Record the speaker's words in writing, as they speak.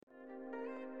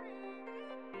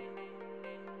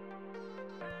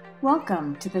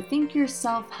Welcome to the Think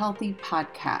Yourself Healthy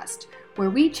podcast,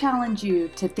 where we challenge you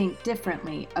to think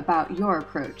differently about your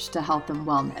approach to health and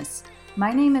wellness.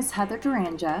 My name is Heather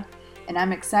Duranja, and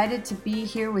I'm excited to be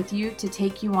here with you to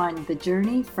take you on the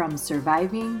journey from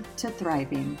surviving to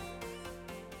thriving.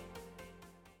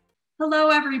 Hello,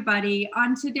 everybody.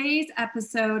 On today's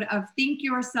episode of Think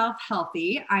Yourself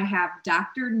Healthy, I have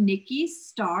Dr. Nikki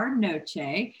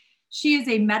Star-Noche. She is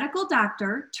a medical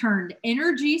doctor turned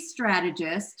energy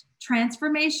strategist,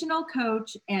 transformational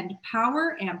coach, and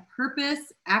power and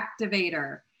purpose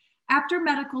activator. After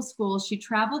medical school, she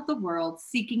traveled the world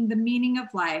seeking the meaning of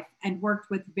life and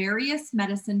worked with various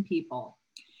medicine people.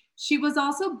 She was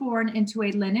also born into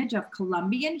a lineage of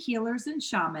Colombian healers and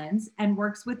shamans and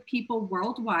works with people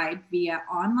worldwide via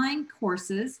online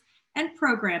courses and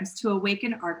programs to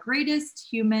awaken our greatest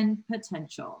human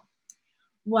potential.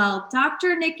 Well,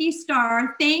 Dr. Nikki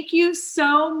Star, thank you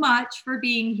so much for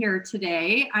being here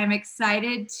today. I'm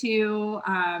excited to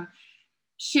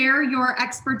share your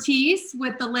expertise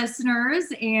with the listeners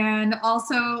and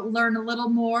also learn a little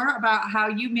more about how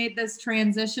you made this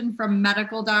transition from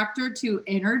medical doctor to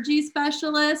energy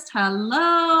specialist.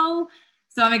 Hello.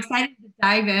 So I'm excited to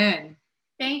dive in.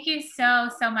 Thank you so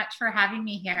much for having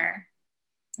me here.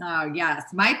 Oh, yes,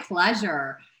 my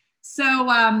pleasure. So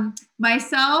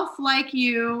myself, like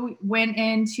you, went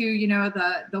into,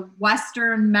 the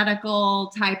Western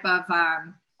medical type of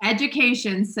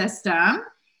education system.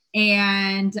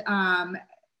 And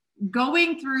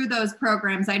going through those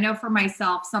programs, I know for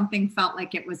myself, something felt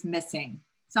like it was missing.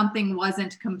 Something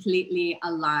wasn't completely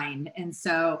aligned. And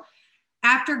so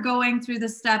after going through the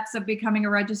steps of becoming a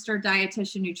registered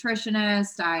dietitian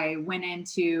nutritionist, I went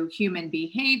into human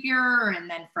behavior. And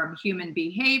then from human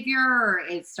behavior,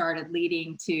 it started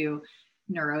leading to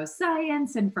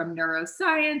neuroscience. And from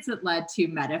neuroscience, it led to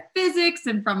metaphysics.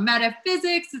 And from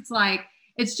metaphysics,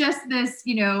 it's just this,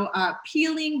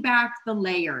 peeling back the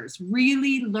layers,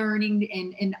 really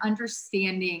learning and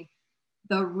understanding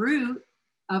the root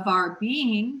of our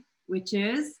being, which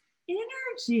is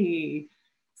energy.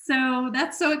 So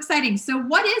that's so exciting. So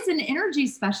what is an energy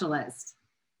specialist?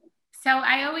 So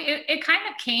it kind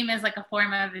of came as like a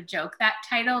form of a joke, that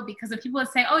title, because when people would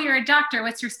say, oh, you're a doctor,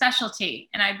 what's your specialty?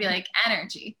 And I'd be like,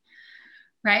 energy,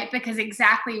 right? Because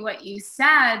exactly what you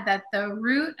said, that the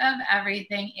root of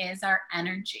everything is our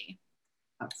energy.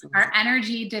 Absolutely. Our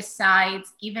energy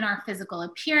decides even our physical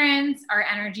appearance. Our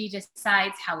energy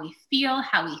decides how we feel,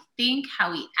 how we think,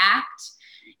 how we act.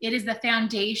 It is the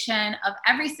foundation of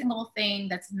every single thing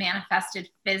that's manifested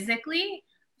physically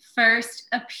first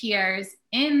appears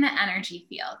in the energy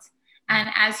field. And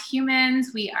as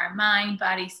humans, we are mind,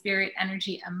 body, spirit,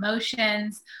 energy,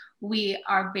 emotions. We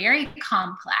are very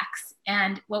complex.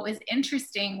 And what was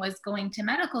interesting was going to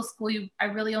medical school, I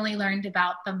really only learned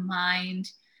about the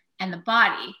mind and the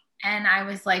body. And I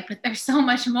was like, but there's so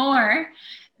much more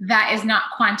that is not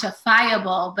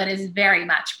quantifiable, but is very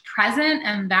much present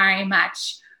and very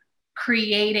much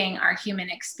creating our human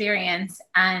experience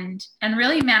and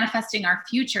really manifesting our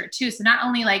future too. So not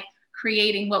only like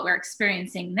creating what we're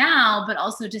experiencing now, but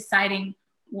also deciding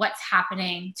what's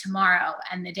happening tomorrow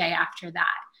and the day after that.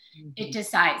 Mm-hmm. It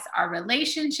decides our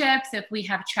relationships. If we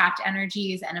have trapped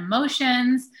energies and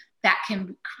emotions that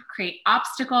can create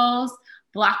obstacles.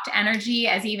 Blocked energy,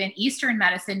 as even Eastern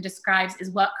medicine describes, is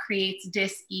what creates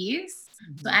dis-ease.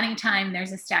 Mm-hmm. So anytime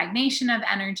there's a stagnation of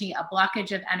energy, a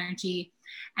blockage of energy,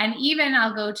 and even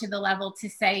I'll go to the level to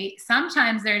say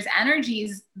sometimes there's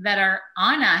energies that are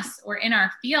on us or in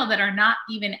our field that are not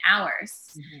even ours.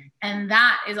 Mm-hmm. And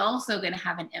that is also going to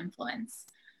have an influence.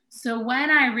 So when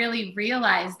I really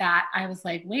realized that, I was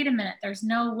like, wait a minute, there's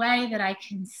no way that I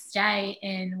can stay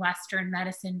in Western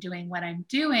medicine doing what I'm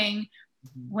doing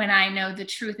when I know the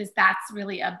truth is that's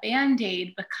really a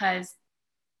Band-Aid, because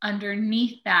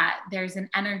underneath that, there's an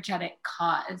energetic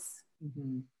cause.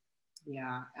 Mm-hmm.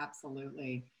 Yeah,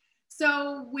 absolutely.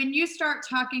 So when you start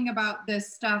talking about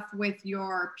this stuff with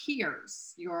your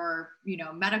peers, your,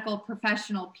 medical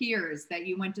professional peers that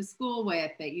you went to school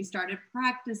with, that you started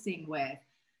practicing with,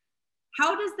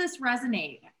 how does this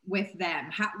resonate with them?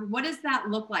 What does that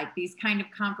look like, these kind of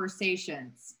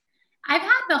conversations? I've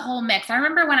had the whole mix. I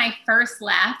remember when I first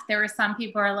left, there were some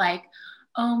people who are like,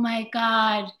 oh my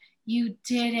God, you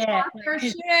did it.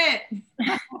 Shit.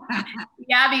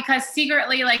 Yeah, because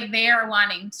secretly, like, they are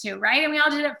wanting to, right? And we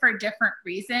all did it for different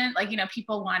reasons. Like,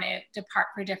 people want to depart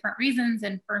for different reasons.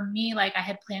 And for me, like, I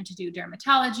had planned to do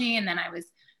dermatology, and then I was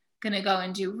going to go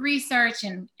and do research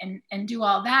and do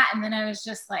all that. And then I was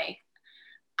just like,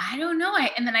 I don't know.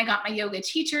 And then I got my yoga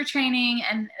teacher training,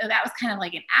 and that was kind of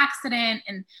like an accident.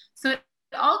 And so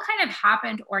all kind of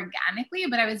happened organically,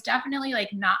 but I was definitely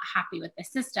like not happy with the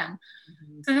system.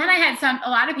 Mm-hmm. So then I had a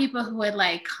lot of people who would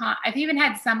like, I've even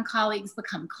had some colleagues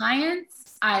become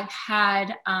clients. I've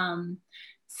had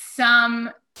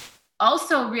some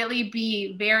also really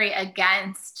be very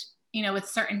against, you know, with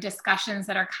certain discussions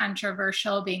that are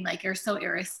controversial, being like, you're so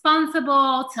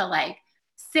irresponsible to like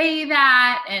say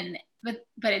that. But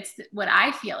it's what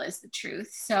I feel is the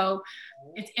truth. So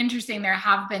it's interesting. There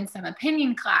have been some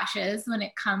opinion clashes when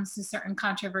it comes to certain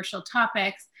controversial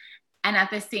topics. And at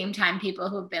the same time, people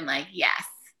who've been like, yes.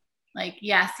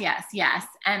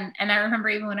 And I remember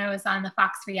even when I was on the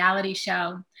Fox reality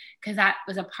show, because that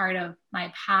was a part of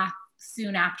my path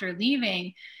soon after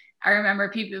leaving, I remember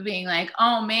people being like,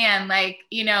 oh man, like,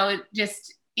 you know,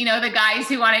 just, you know, the guys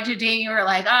who wanted to date you were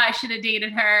like, oh, I should have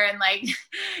dated her. And like,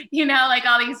 you know, like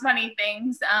all these funny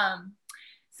things.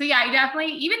 So yeah, I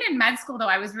definitely, even in med school though,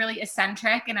 I was really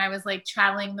eccentric and I was like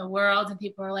traveling the world and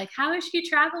people were like, how is she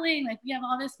traveling? Like we have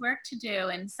all this work to do.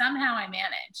 And somehow I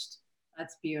managed.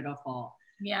 That's beautiful.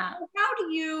 Yeah.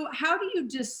 How do you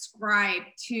describe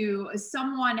to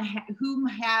someone whom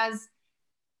has,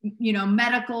 you know,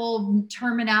 medical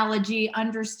terminology,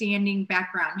 understanding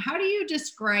background, how do you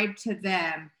describe to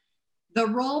them the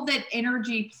role that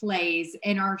energy plays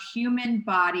in our human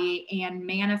body and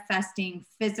manifesting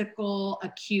physical,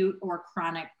 acute, or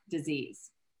chronic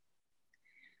disease?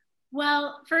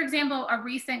 Well, for example, a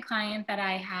recent client that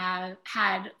I have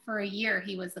had for a year,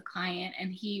 he was a client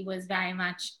and he was very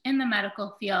much in the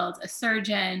medical field, a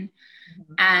surgeon,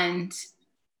 mm-hmm. and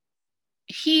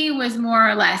he was more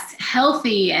or less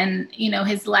healthy and, you know,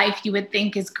 his life you would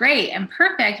think is great and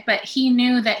perfect, but he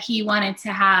knew that he wanted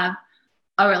to have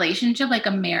a relationship, like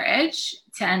a marriage,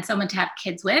 and someone to have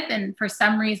kids with. And for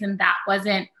some reason that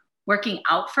wasn't working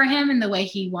out for him in the way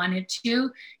he wanted to.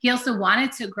 He also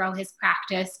wanted to grow his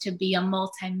practice to be a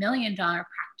multi-million-dollar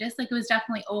practice. Like it was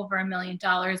definitely over $1 million,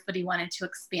 but he wanted to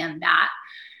expand that.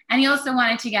 And he also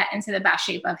wanted to get into the best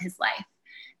shape of his life.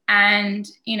 And,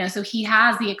 you know, so he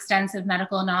has the extensive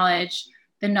medical knowledge,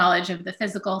 the knowledge of the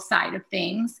physical side of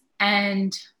things.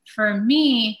 And for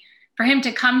him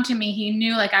to come to me, he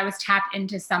knew like I was tapped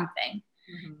into something.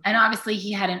 Mm-hmm. And obviously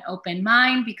he had an open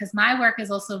mind because my work is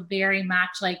also very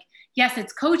much like, yes,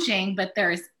 it's coaching, but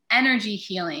there's energy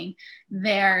healing.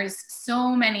 There's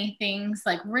so many things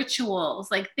like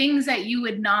rituals, like things that you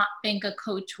would not think a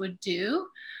coach would do.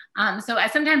 So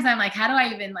sometimes I'm like, how do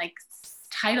I even like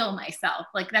title myself?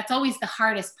 Like that's always the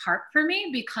hardest part for me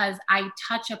because I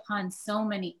touch upon so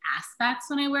many aspects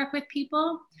when I work with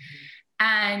people. Mm-hmm.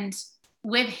 And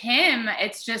with him,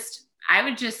 it's just, I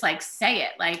would just like say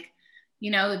it like,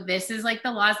 you know, this is like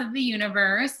the laws of the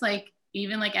universe. Like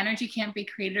even like energy can't be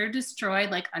created or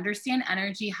destroyed. Like understand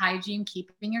energy hygiene,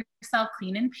 keeping yourself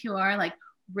clean and pure, like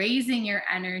raising your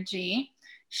energy,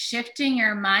 shifting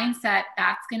your mindset.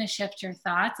 That's going to shift your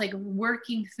thoughts, like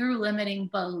working through limiting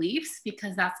beliefs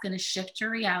because that's going to shift your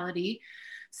reality.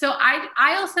 So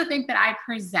I also think that I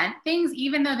present things,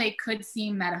 even though they could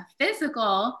seem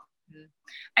metaphysical,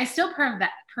 I still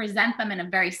present them in a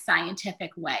very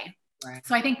scientific way. Right.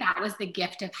 So I think that was the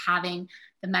gift of having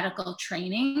the medical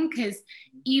training, because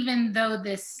even though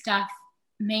this stuff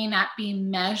may not be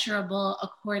measurable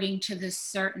according to the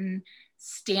certain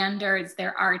standards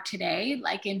there are today,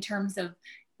 like in terms of,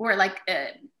 or like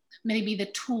maybe the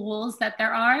tools that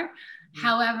there are. Mm-hmm.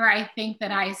 However, I think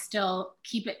that I still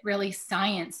keep it really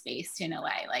science-based in a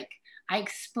way. Like I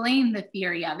explain the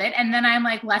theory of it and then I'm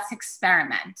like, let's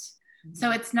experiment. Mm-hmm.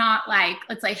 So it's not like,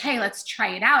 it's like, hey, let's try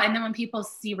it out. And then when people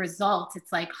see results,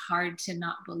 it's like hard to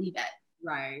not believe it.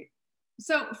 Right.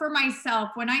 So for myself,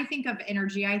 when I think of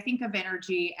energy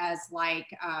as like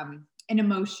an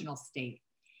emotional state.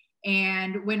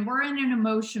 And when we're in an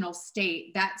emotional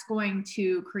state, that's going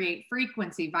to create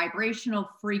vibrational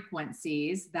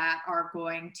frequencies that are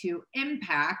going to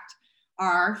impact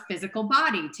our physical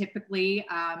body, typically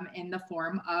in the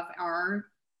form of our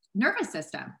nervous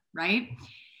system, right?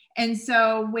 And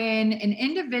so when an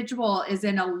individual is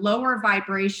in a lower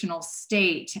vibrational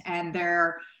state and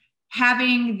they're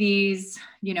having these,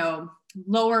 you know,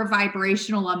 lower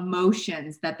vibrational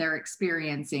emotions that they're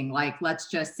experiencing, like let's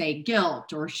just say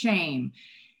guilt or shame,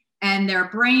 and their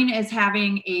brain is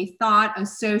having a thought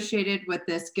associated with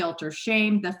this guilt or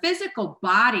shame, the physical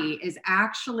body is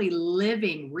actually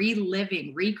reliving,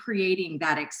 recreating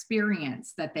that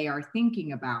experience that they are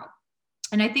thinking about.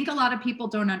 And I think a lot of people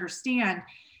don't understand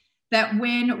that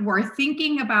when we're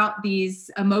thinking about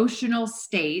these emotional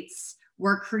states,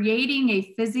 we're creating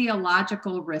a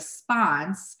physiological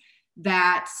response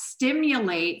that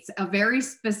stimulates a very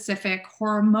specific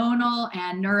hormonal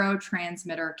and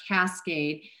neurotransmitter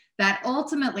cascade that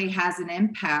ultimately has an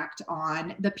impact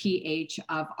on the pH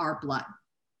of our blood.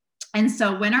 And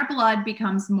so when our blood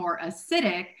becomes more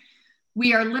acidic,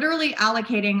 we are literally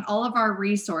allocating all of our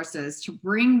resources to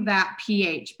bring that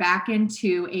pH back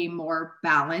into a more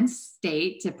balanced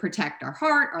state to protect our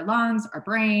heart, our lungs, our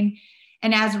brain.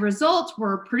 And as a result,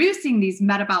 we're producing these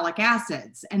metabolic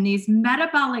acids. And these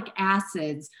metabolic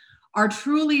acids are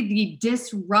truly the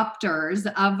disruptors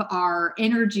of our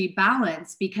energy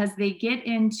balance, because they get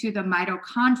into the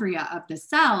mitochondria of the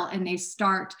cell and they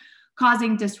start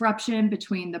causing disruption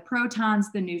between the protons,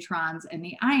 the neutrons, and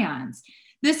the ions.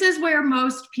 This is where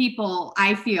most people,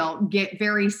 I feel, get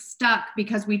very stuck,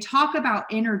 because we talk about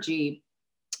energy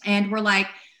and we're like,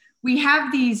 we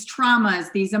have these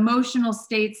traumas, these emotional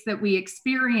states that we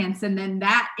experience, and then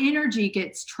that energy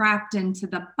gets trapped into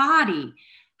the body.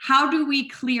 How do we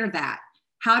clear that?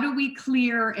 How do we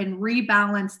clear and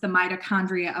rebalance the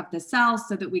mitochondria of the cell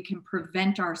so that we can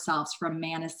prevent ourselves from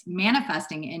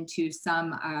manifesting into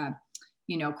some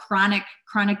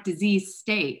chronic disease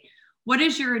state? What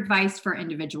is your advice for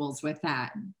individuals with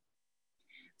that?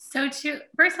 So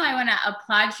first of all, I want to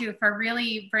applaud you for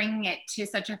really bringing it to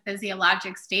such a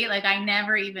physiologic state. Like, I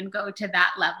never even go to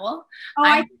that level.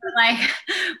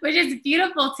 Which is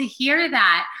beautiful to hear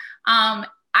that.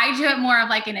 I do it more of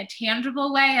like in a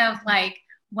tangible way of like,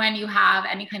 when you have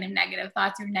any kind of negative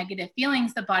thoughts or negative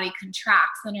feelings, the body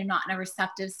contracts and you're not in a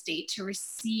receptive state to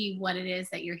receive what it is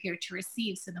that you're here to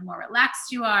receive. So the more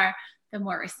relaxed you are, the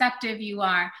more receptive you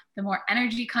are, the more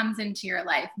energy comes into your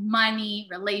life, money,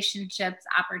 relationships,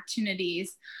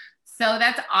 opportunities. So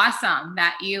that's awesome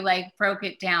that you like broke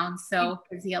it down so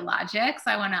physiologic.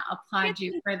 So I want to applaud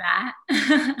you for that.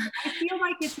 I feel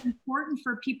like it's important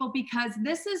for people, because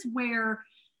this is where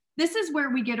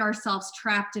we get ourselves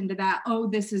trapped into that, oh,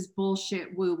 this is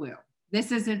bullshit woo-woo.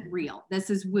 This isn't real. This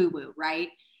is woo-woo, right?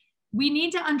 We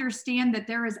need to understand that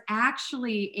there is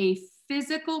actually a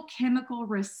physical chemical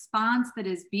response that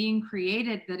is being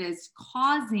created that is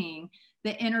causing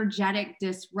the energetic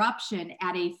disruption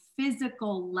at a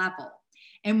physical level.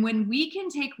 And when we can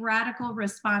take radical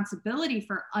responsibility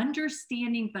for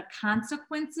understanding the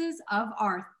consequences of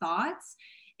our thoughts,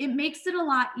 it makes it a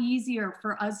lot easier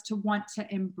for us to want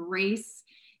to embrace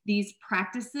these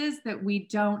practices that we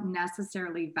don't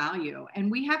necessarily value. And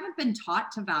we haven't been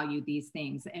taught to value these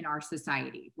things in our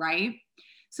society, right?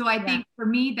 So I think for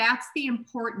me, that's the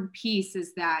important piece,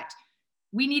 is that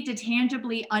we need to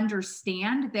tangibly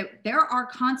understand that there are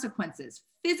consequences,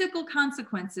 physical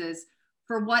consequences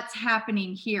for what's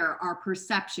happening here, our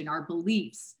perception, our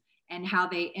beliefs, and how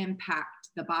they impact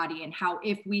the body, and how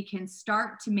if we can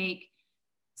start to take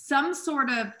some sort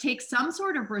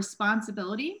of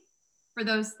responsibility for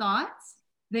those thoughts,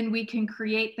 then we can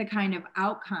create the kind of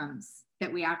outcomes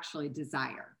that we actually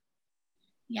desire.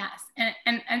 Yes. And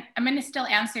I'm going to still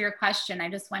answer your question. I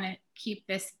just want to keep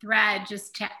this thread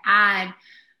just to add.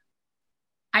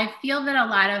 I feel that a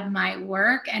lot of my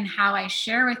work and how I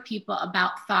share with people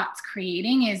about thoughts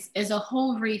creating is a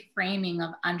whole reframing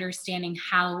of understanding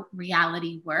how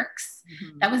reality works.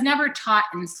 Mm-hmm. That was never taught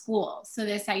in school. So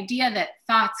this idea that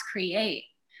thoughts create,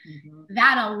 mm-hmm.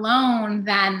 that alone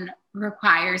then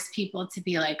requires people to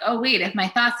be like, oh, wait, if my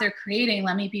thoughts are creating,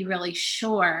 let me be really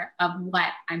sure of what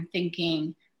I'm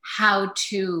thinking, how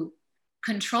to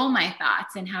control my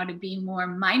thoughts, and how to be more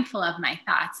mindful of my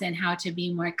thoughts, and how to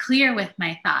be more clear with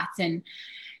my thoughts. And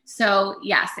so,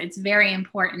 yes, it's very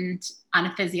important on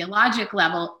a physiologic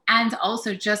level, and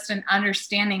also just an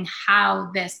understanding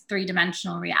how this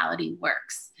three-dimensional reality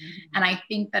works. Mm-hmm. And I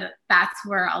think that that's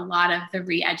where a lot of the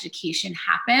re-education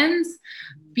happens,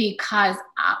 mm-hmm. because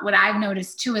what I've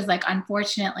noticed too is, like,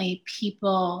 unfortunately,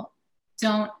 people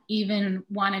don't even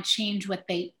want to change what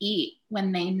they eat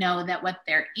when they know that what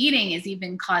they're eating is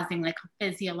even causing like a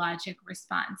physiologic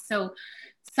response. So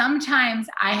sometimes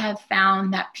I have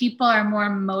found that people are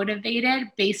more motivated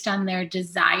based on their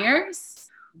desires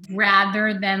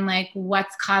rather than like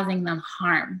what's causing them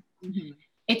harm. Mm-hmm.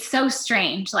 It's so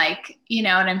strange, like, you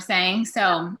know what I'm saying?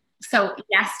 So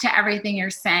yes to everything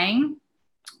you're saying.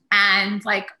 And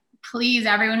like, please,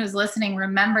 everyone who's listening,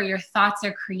 remember your thoughts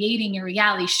are creating your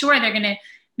reality. Sure, they're going to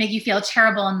make you feel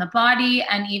terrible in the body.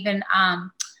 And even,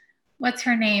 what's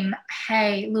her name?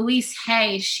 Louise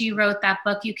Hay, she wrote that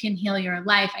book, You Can Heal Your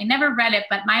Life. I never read it,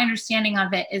 but my understanding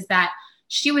of it is that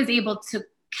she was able to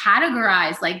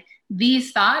categorize like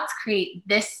these thoughts create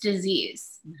this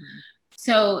disease. Mm-hmm.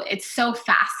 So it's so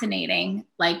fascinating,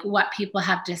 like what people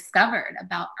have discovered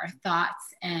about our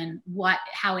thoughts and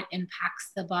how it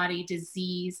impacts the body,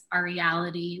 disease, our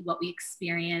reality, what we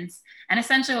experience, and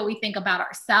essentially what we think about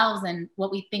ourselves and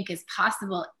what we think is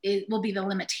possible. It will be the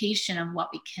limitation of what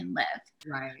we can live.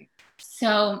 Right.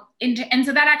 So, and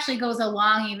so that actually goes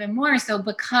along even more. So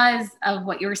because of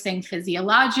what you were saying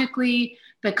physiologically,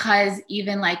 because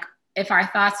even like if our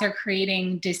thoughts are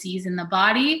creating disease in the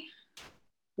body,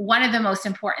 one of the most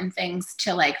important things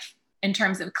to like, in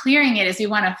terms of clearing it, is we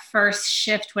want to first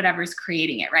shift whatever's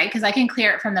creating it, right? Because I can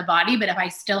clear it from the body, but if I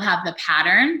still have the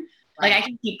pattern, right, like I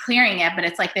can keep clearing it, but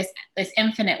it's like this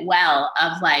infinite well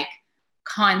of like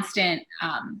constant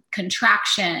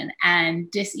contraction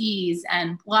and dis-ease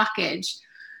and blockage.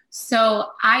 So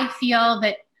I feel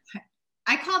that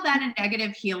I call that a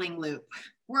negative healing loop.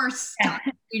 We're stuck.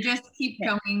 We just keep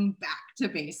going back to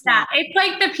baseline. Yeah, it's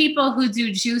like the people who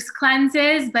do juice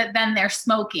cleanses, but then they're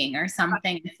smoking or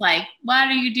something. It's like, what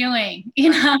are you doing?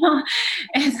 You know,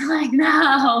 it's like,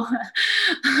 no.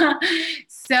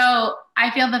 So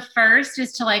I feel the first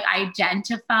is to like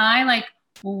identify like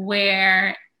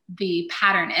where the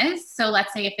pattern is. So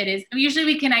let's say if it is, usually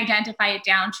we can identify it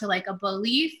down to like a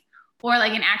belief or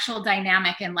like an actual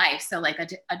dynamic in life. So like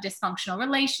a dysfunctional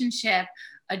relationship,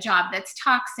 a job that's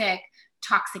toxic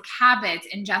habits,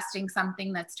 ingesting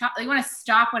something that's you want to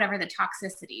stop whatever the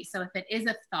toxicity. So if it is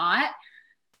a thought,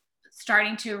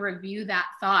 starting to review that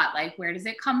thought, like where does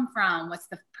it come from? What's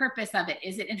the purpose of it?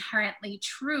 Is it inherently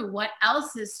true? What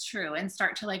else is true? And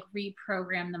start to like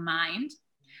reprogram the mind.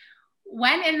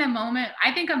 When in the moment,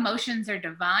 I think emotions are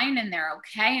divine and they're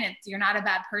okay. And you're not a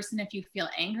bad person if you feel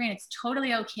angry, and it's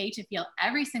totally okay to feel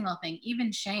every single thing,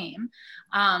 even shame.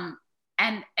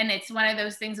 And it's one of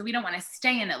those things that we don't want to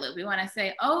stay in a loop. We want to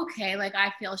say, oh, okay, like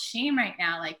I feel shame right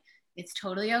now. Like it's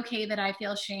totally okay that I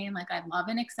feel shame. Like I love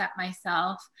and accept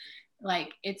myself.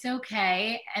 Like it's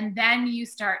okay. And then you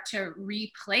start to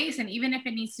replace, and even if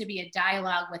it needs to be a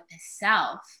dialogue with the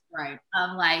self, right,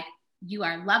 of like, you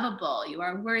are lovable, you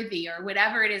are worthy, or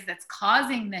whatever it is that's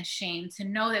causing this shame, to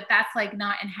know that that's like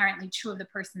not inherently true of the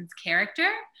person's character.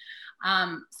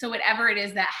 So whatever it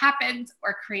is that happened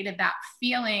or created that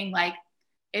feeling, like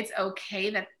it's okay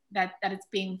that it's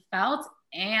being felt,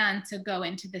 and to go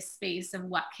into the space of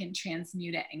what can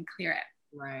transmute it and clear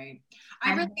it. Right.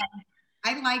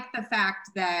 I like the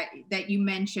fact that you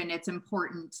mentioned it's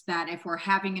important that if we're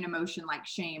having an emotion like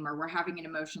shame or we're having an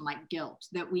emotion like guilt,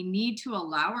 that we need to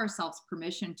allow ourselves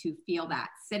permission to feel that,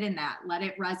 sit in that, let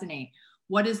it resonate.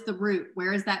 What is the root?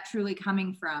 Where is that truly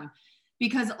coming from?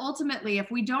 Because ultimately, if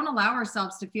we don't allow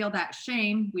ourselves to feel that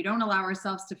shame, we don't allow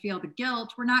ourselves to feel the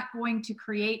guilt, we're not going to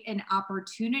create an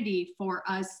opportunity for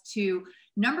us to,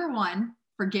 number one,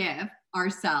 forgive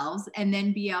ourselves, and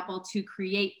then be able to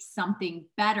create something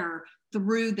better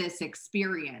through this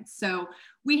experience. So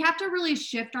we have to really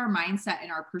shift our mindset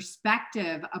and our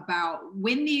perspective about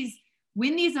when these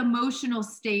emotional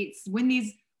states, when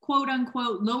these quote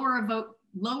unquote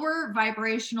lower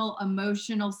vibrational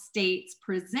emotional states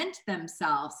present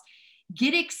themselves,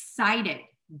 get excited,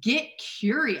 get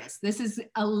curious. This is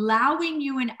allowing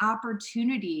you an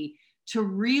opportunity to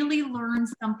really learn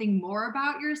something more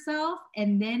about yourself,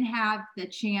 and then have the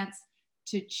chance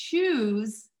to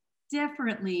choose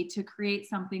differently to create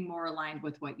something more aligned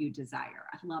with what you desire.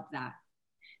 I love that.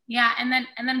 Yeah. And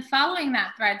then following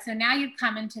that thread, so now you've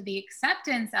come into the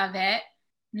acceptance of it.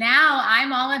 Now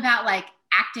I'm all about like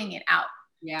acting it out.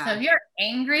 Yeah. So if you're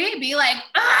angry, be like,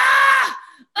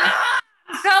 I'm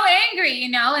so angry, you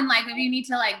know? And like, if you need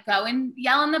to like go and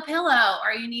yell on the pillow,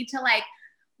 or you need to like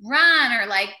run, or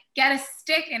like get a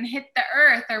stick and hit the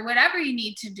earth, or whatever you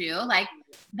need to do, like,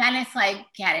 then it's like,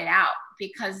 get it out.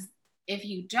 Because if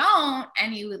you don't,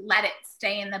 and you let it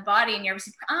stay in the body, and you're,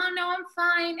 oh no, I'm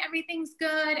fine, everything's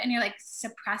good, and you're like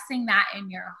suppressing that in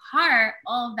your heart,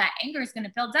 all of that anger is going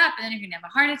to build up, and then you're going to have a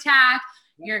heart attack.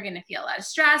 You're going to feel a lot of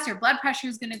stress. Your blood pressure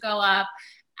is going to go up.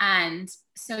 And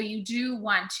so you do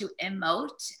want to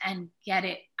emote and get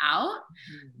it out.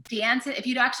 Dance it. If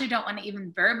you actually don't want to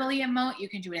even verbally emote, you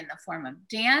can do it in the form of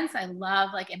dance. I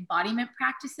love like embodiment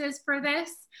practices for this.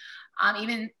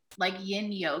 Even like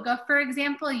yin yoga, for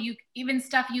example, even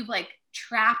stuff you've like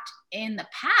trapped in the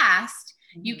past,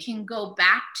 you can go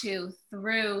back to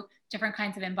through different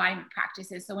kinds of embodiment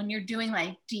practices. So when you're doing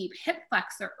like deep hip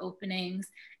flexor openings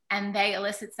and they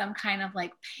elicit some kind of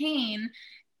like pain,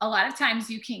 a lot of times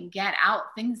you can get out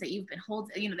things that you've been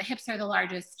holding. You know, the hips are the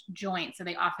largest joint, so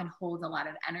they often hold a lot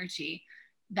of energy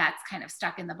that's kind of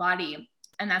stuck in the body.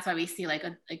 And that's why we see like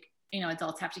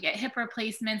adults have to get hip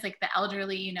replacements, like the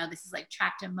elderly, this is like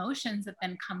trapped emotions that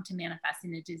then come to manifest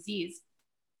in a disease.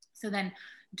 So then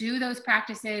do those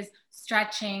practices,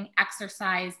 stretching,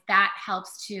 exercise, that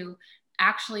helps to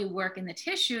actually work in the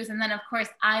tissues. And then of course,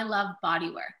 I love body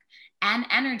work and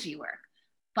energy work.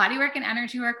 Body work and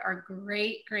energy work are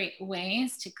great, great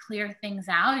ways to clear things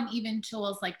out, and even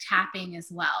tools like tapping as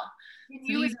well. So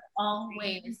these are all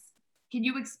ways. Can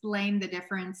you explain the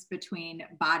difference between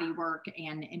body work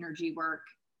and energy work?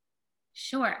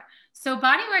 Sure. So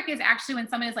body work is actually when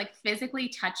someone is like physically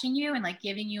touching you and like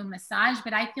giving you a massage,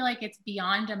 but I feel like it's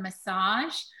beyond a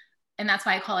massage. And that's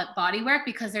why I call it body work,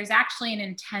 because there's actually an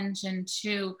intention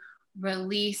to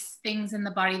release things in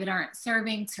the body that aren't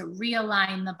serving, to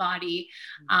realign the body.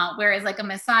 Whereas like a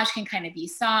massage can kind of be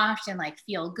soft and like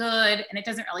feel good. And it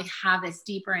doesn't really have this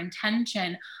deeper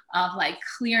intention of like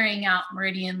clearing out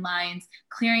meridian lines,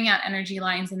 clearing out energy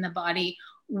lines in the body,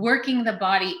 working the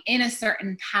body in a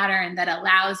certain pattern that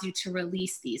allows you to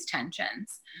release these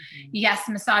tensions. Yes,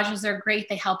 massages are great.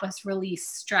 They help us release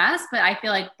stress, but I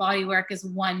feel like body work is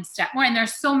one step more. And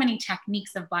there's so many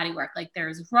techniques of body work. Like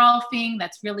there's Rolfing,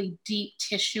 that's really deep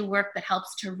tissue work that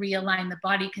helps to realign the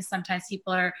body, because sometimes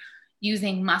people are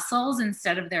using muscles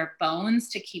instead of their bones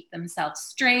to keep themselves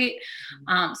straight.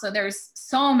 So there's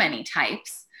so many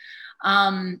types.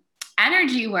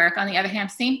 Energy work, on the other hand,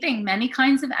 same thing, many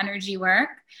kinds of energy work.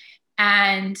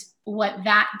 And what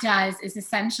that does is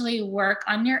essentially work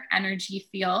on your energy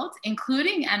field,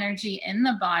 including energy in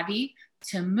the body,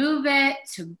 to move it,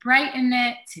 to brighten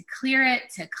it, to clear it,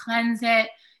 to cleanse it.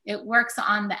 It works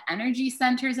on the energy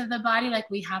centers of the body. Like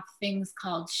we have things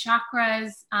called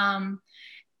chakras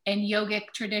in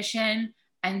yogic tradition.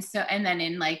 And so, and then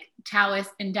in like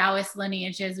Taoist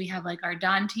lineages, we have like our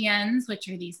Dantians, which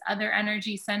are these other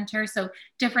energy centers. So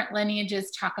different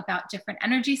lineages talk about different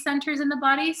energy centers in the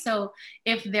body. So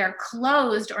if they're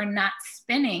closed or not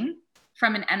spinning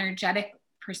from an energetic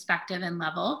perspective and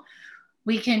level,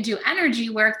 we can do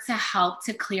energy work to help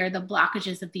to clear the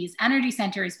blockages of these energy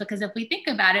centers. Because if we think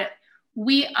about it,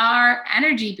 we are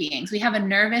energy beings. We have a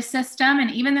nervous system,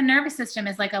 and even the nervous system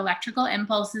is like electrical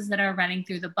impulses that are running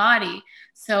through the body.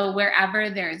 So wherever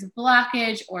there's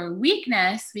blockage or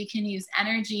weakness, we can use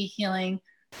energy healing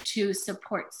to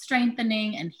support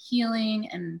strengthening and healing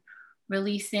and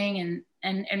releasing,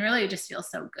 and really just feel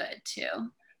so good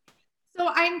too. So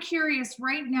I'm curious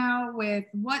right now with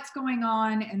what's going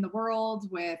on in the world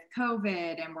with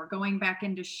COVID, and we're going back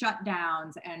into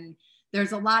shutdowns, and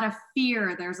there's a lot of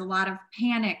fear, there's a lot of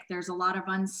panic, there's a lot of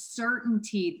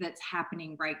uncertainty that's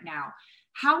happening right now.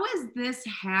 How is this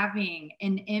having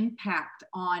an impact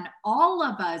on all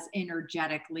of us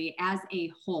energetically as a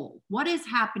whole? What is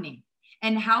happening?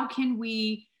 And how can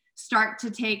we start to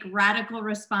take radical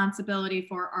responsibility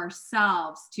for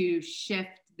ourselves to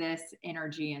shift this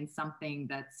energy in something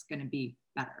that's going to be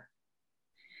better?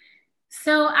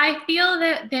 So I feel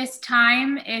that this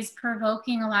time is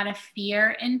provoking a lot of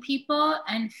fear in people,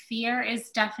 and fear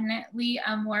is definitely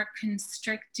a more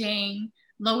constricting,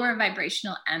 lower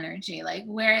vibrational energy. Like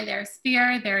where there's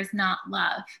fear, there's not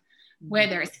love. Where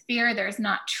there's fear, there's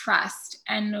not trust.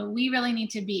 And we really need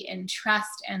to be in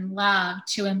trust and love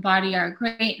to embody our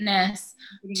greatness,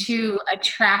 to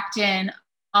attract in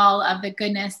all of the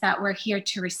goodness that we're here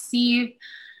to receive.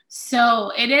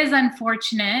 So it is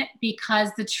unfortunate,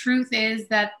 because the truth is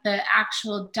that the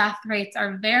actual death rates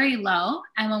are very low.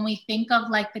 And when we think of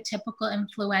like the typical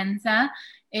influenza,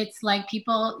 it's like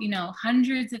people,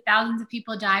 hundreds of thousands of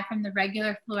people die from the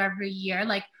regular flu every year.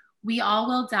 Like we all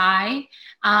will die.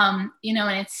 And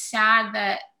it's sad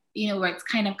that, where it's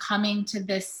kind of coming to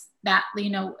this, that,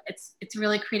 it's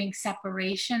really creating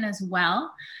separation as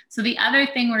well. So the other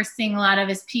thing we're seeing a lot of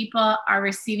is people are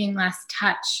receiving less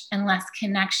touch and less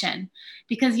connection,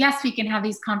 because yes, we can have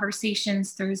these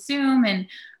conversations through Zoom and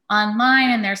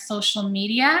online and there's social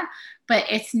media, but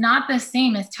it's not the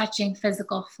same as touching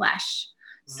physical flesh.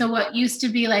 So what used to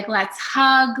be like, let's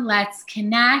hug, let's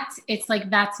connect, it's like,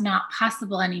 that's not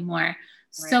possible anymore. Right.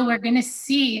 So we're going to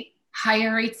see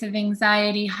higher rates of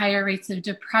anxiety, higher rates of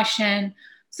depression.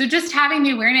 So just having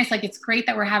the awareness, like it's great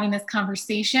that we're having this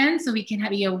conversation so we can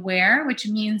be aware, which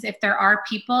means if there are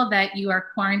people that you are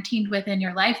quarantined with in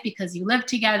your life because you live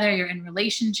together, you're in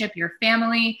relationship, your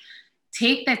family,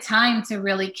 take the time to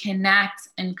really connect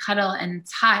and cuddle and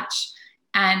touch.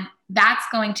 And that's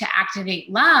going to activate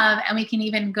love. And we can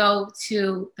even go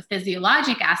to the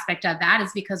physiologic aspect of that,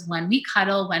 is because when we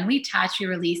cuddle, when we touch, we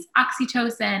release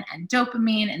oxytocin and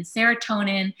dopamine and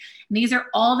serotonin. And these are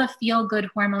all the feel-good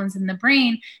hormones in the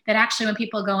brain that actually, when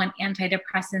people go on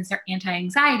antidepressants or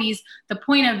anti-anxieties, the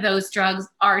point of those drugs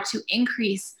are to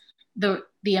increase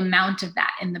the amount of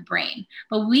that in the brain.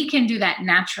 But we can do that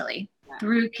naturally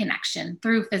through connection,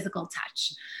 through physical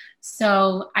touch.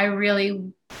 So I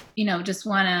really, just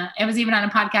I was even on a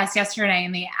podcast yesterday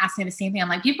and they asked me the same thing. I'm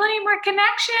like, people need more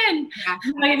connection. Yeah.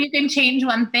 Like, if you can change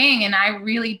one thing. And I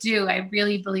really do. I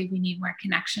really believe we need more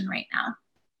connection right now.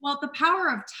 Well, the power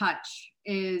of touch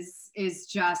is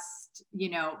just,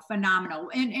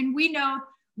 phenomenal. And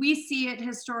we see it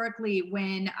historically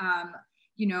when,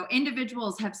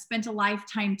 individuals have spent a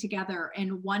lifetime together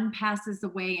and one passes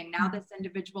away, and now this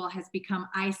individual has become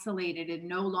isolated and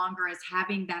no longer is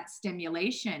having that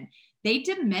stimulation. They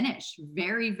diminish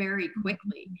very, very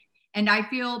quickly. And I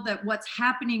feel that what's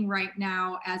happening right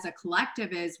now as a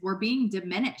collective is we're being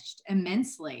diminished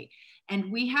immensely.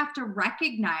 And we have to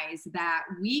recognize that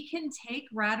we can take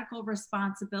radical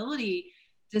responsibility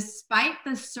despite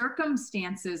the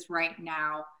circumstances right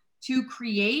now to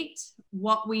create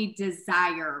what we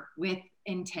desire with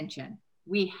intention.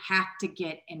 We have to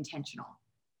get intentional.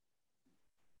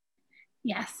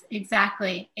 Yes,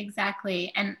 exactly.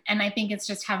 And I think it's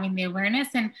just having the awareness.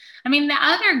 And I mean, the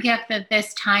other gift that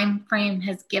this time frame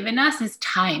has given us is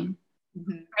time,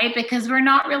 right? Because we're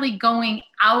not really going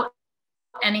out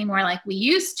anymore like we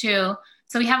used to.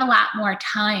 So we have a lot more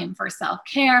time for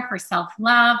self-care, for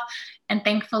self-love. And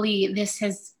thankfully, this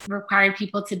has required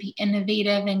people to be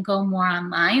innovative and go more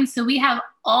online. So we have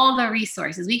all the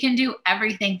resources. We can do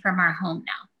everything from our home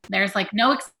now. There's like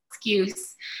no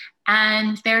excuse.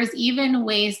 And there's even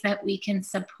ways that we can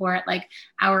support like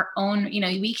our own,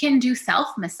 we can do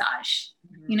self-massage.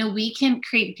 We can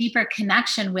create deeper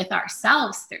connection with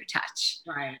ourselves through touch.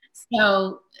 Right.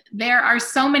 So there are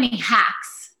so many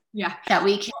hacks that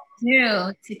we can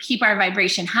do to keep our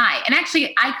vibration high. And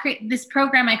actually, this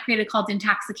program I created called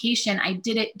Intoxication. I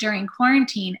did it during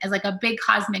quarantine as like a big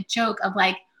cosmic joke of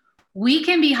like, we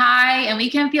can be high and we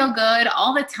can feel good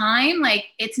all the time. Like,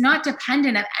 it's not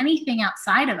dependent of anything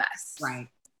outside of us. Right.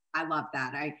 I love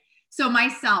that. So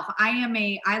myself,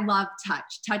 I love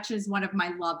touch. Touch is one of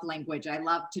my love language. I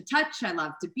love to touch. I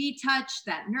love to be touched,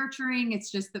 that nurturing. It's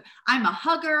just I'm a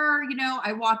hugger.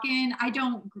 I walk in, I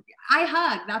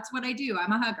hug. That's what I do.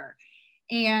 I'm a hugger.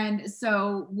 And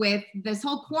so with this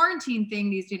whole quarantine thing,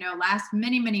 these, last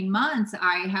many, many months,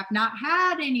 I have not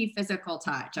had any physical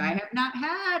touch. I have not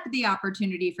had the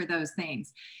opportunity for those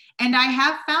things. And I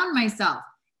have found myself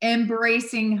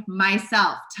embracing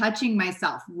myself, touching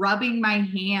myself, rubbing my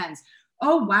hands.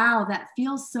 Oh, wow, that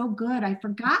feels so good. I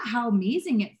forgot how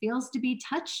amazing it feels to be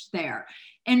touched there.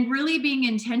 And really being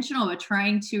intentional with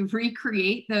trying to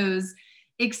recreate those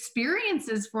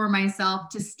experiences for myself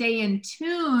to stay in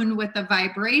tune with the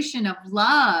vibration of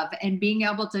love and being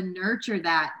able to nurture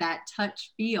that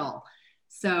touch feel.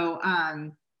 So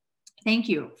thank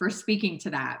you for speaking to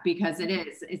that, because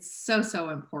it's so, so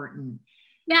important.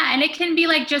 Yeah. And it can be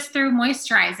like just through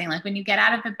moisturizing, like when you get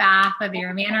out of the bath, whether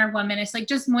you're a man or a woman, it's like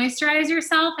just moisturize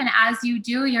yourself. And as you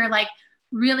do, you're like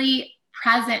really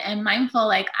present and mindful,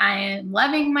 like I am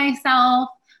loving myself,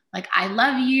 like I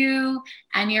love you,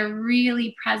 and you're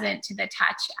really present to the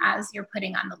touch as you're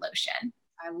putting on the lotion.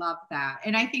 I love that.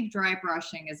 And I think dry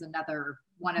brushing is another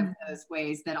one of those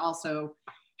ways that also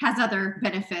has other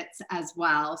benefits as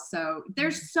well. So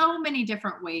there's so many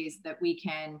different ways that we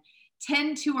can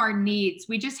tend to our needs.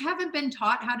 We just haven't been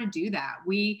taught how to do that.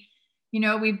 We've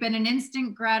been an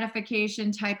instant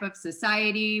gratification type of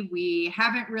society. We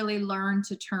haven't really learned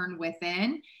to turn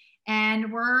within.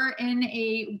 And we're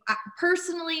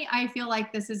personally, I feel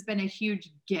like this has been a huge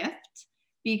gift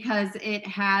because it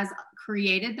has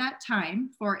created that time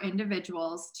for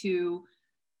individuals to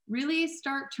really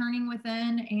start turning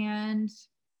within and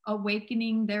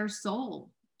awakening their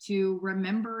soul to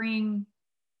remembering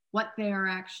what they are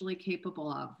actually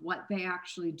capable of, what they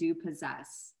actually do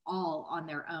possess, all on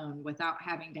their own without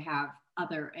having to have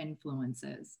other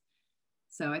influences.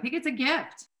 So I think it's a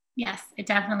gift. Yes, it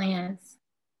definitely is.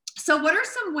 So what are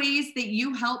some ways that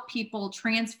you help people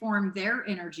transform their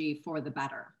energy for the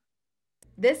better?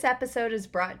 This episode is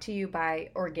brought to you by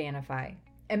Organifi.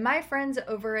 And my friends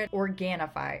over at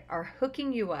Organifi are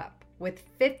hooking you up with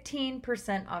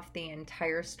 15% off the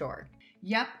entire store.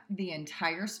 Yep, the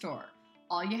entire store.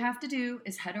 All you have to do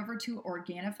is head over to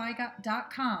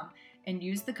Organifi.com and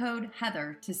use the code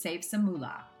Heather to save some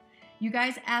moolah. You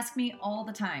guys ask me all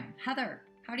the time, Heather,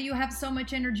 how do you have so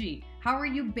much energy? How are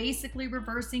you basically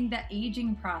reversing the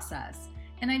aging process?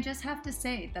 And I just have to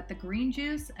say that the green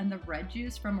juice and the red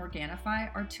juice from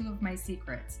Organifi are two of my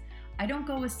secrets. I don't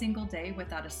go a single day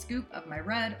without a scoop of my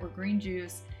red or green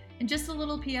juice. And just a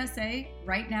little PSA,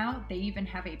 right now they even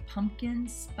have a pumpkin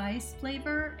spice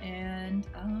flavor and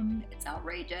it's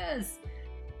outrageous.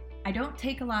 I don't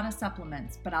take a lot of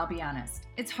supplements, but I'll be honest,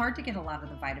 it's hard to get a lot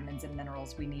of the vitamins and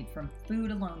minerals we need from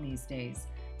food alone these days.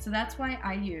 So that's why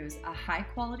I use a high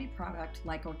quality product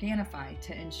like Organifi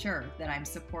to ensure that I'm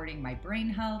supporting my brain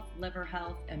health, liver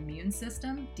health, immune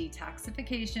system,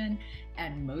 detoxification,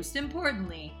 and most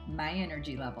importantly, my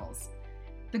energy levels.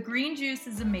 The green juice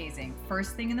is amazing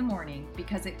first thing in the morning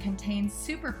because it contains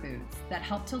superfoods that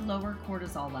help to lower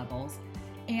cortisol levels.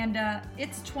 And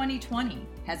it's 2020.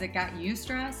 Has it got you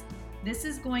stressed? This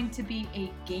is going to be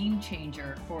a game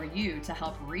changer for you to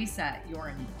help reset your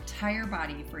entire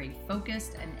body for a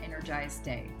focused and energized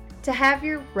day. To have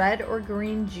your red or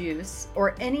green juice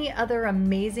or any other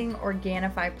amazing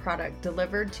Organifi product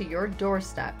delivered to your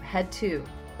doorstep, head to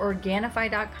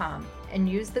Organifi.com and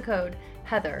use the code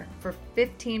Heather for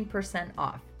 15%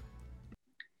 off.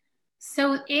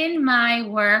 So in my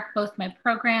work, both my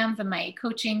programs and my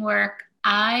coaching work,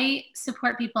 I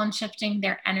support people in shifting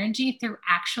their energy through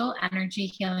actual energy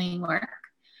healing work.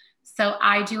 So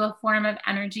I do a form of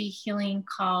energy healing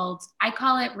I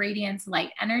call it radiance light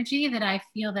energy, that I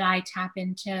feel that I tap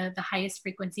into the highest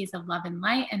frequencies of love and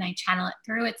light and I channel it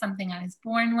through. It's something I was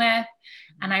born with,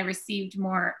 and I received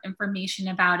more information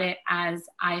about it as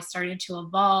I started to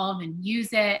evolve and use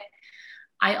it.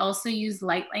 I also use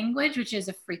light language, which is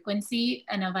a frequency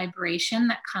and a vibration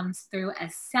that comes through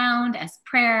as sound, as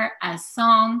prayer, as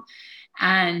song.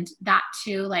 And that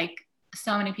too, like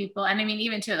so many people, and I mean,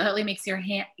 even too, it really makes your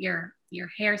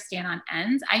hair stand on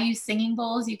ends. I use singing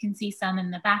bowls. You can see some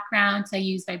in the background. So I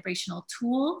use vibrational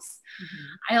tools.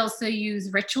 I also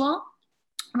use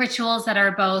rituals that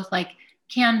are both like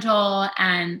candle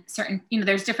and certain,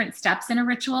 there's different steps in a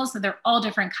ritual. So they're all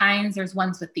different kinds. There's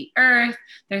ones with the earth.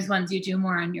 There's ones you do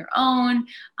more on your own.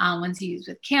 Ones you use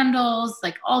with candles,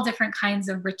 like all different kinds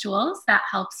of rituals that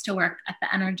helps to work at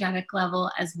the energetic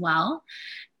level as well.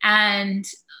 And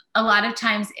a lot of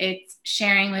times it's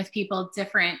sharing with people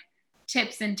different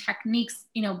tips and techniques.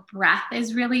 Breath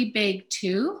is really big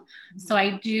too. So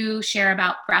I do share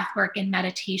about breath work and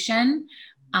meditation.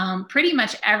 Pretty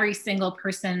much every single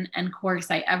person and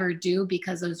course I ever do,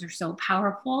 because those are so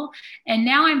powerful. And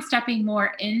now I'm stepping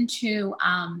more into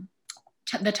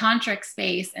the tantric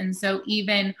space. And so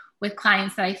even with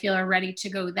clients that I feel are ready to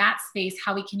go that space,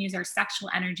 how we can use our sexual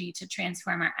energy to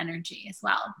transform our energy as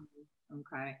well.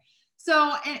 Okay. So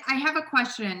I have a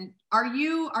question. Are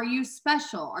you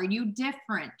special? Are you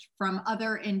different from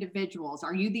other individuals?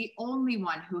 Are you the only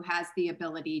one who has the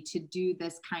ability to do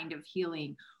this kind of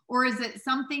healing? Or is it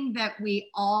something that we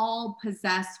all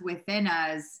possess within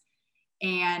us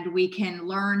and we can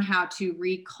learn how to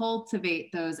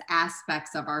recultivate those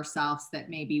aspects of ourselves that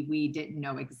maybe we didn't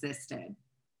know existed?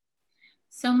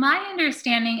 So my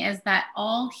understanding is that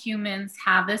all humans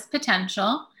have this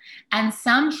potential, and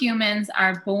some humans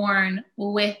are born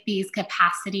with these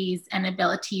capacities and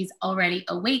abilities already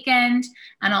awakened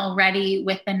and already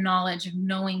with the knowledge of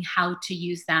knowing how to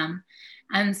use them.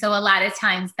 And so a lot of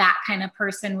times that kind of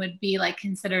person would be like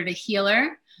considered a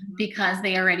healer because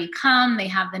they already they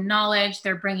have the knowledge,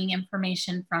 they're bringing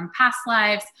information from past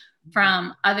lives,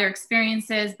 from other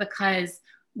experiences, because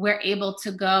we're able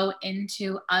to go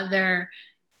into other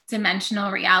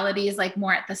dimensional realities, like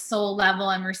more at the soul level,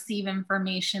 and receive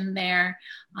information there.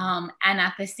 And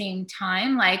at the same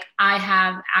time, like I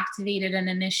have activated and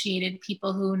initiated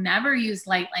people who never used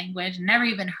light language, never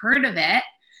even heard of it,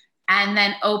 and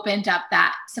then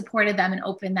supported them and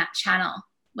opened that channel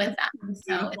with them.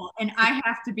 So and I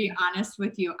have to be honest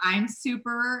with you, I'm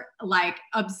super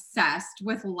obsessed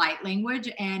with light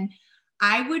language, and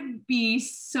I would be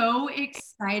so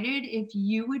excited if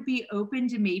you would be open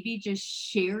to maybe just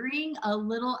sharing a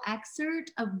little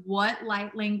excerpt of what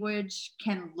light language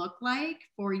can look like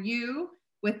for you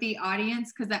with the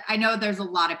audience, because I know there's a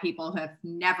lot of people who have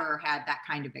never had that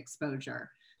kind of exposure.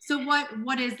 So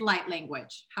what is light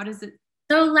language? How does it?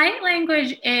 So light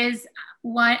language is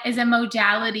a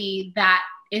modality that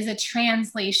is a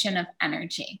translation of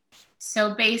energy.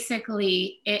 So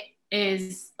basically it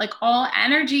is like all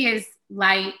energy is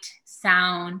light,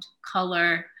 sound,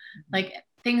 color, like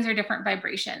things are different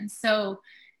vibrations. So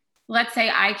let's say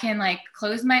I can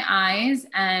close my eyes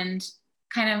and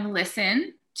kind of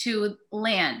listen to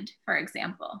land, for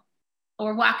example,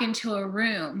 or walk into a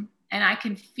room and I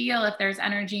can feel if there's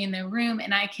energy in the room,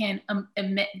 and I can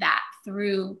emit that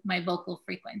through my vocal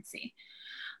frequency.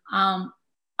 On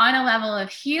a level of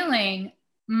healing,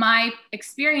 my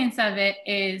experience of it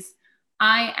is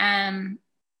I am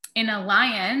in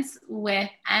alliance with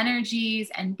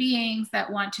energies and beings that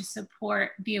want to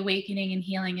support the awakening and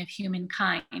healing of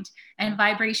humankind. And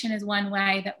vibration is one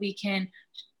way that we can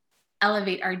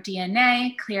elevate our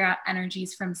DNA, clear out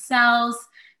energies from cells.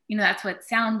 That's what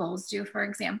sound bowls do, for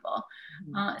example.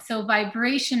 So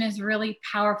vibration is really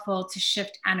powerful to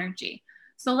shift energy.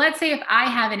 So let's say if I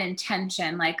have an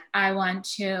intention, like I want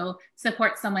to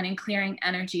support someone in clearing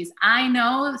energies, I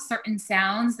know certain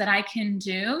sounds that I can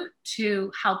do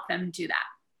to help them do that.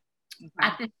 Okay.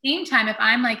 At the same time, if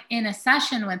I'm like in a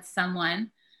session with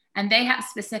someone and they have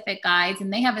specific guides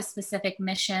and they have a specific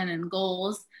mission and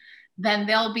goals, then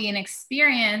there'll be an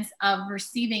experience of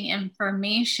receiving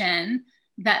information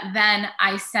that then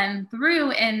I send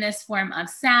through in this form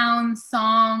of sound,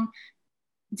 song,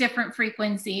 different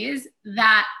frequencies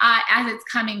that as it's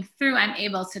coming through, I'm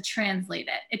able to translate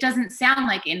it. It doesn't sound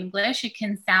like English. It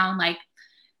can sound like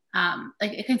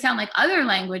it can sound like other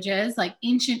languages, like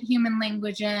ancient human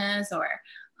languages, or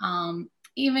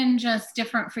even just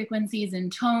different frequencies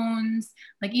and tones,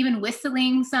 like even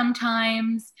whistling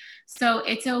sometimes. So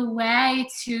it's a way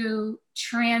to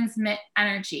transmit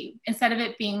energy. Instead of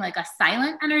it being like a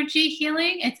silent energy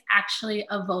healing, it's actually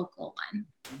a vocal one.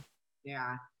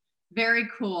 Yeah. Very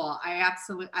cool.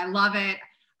 I love it.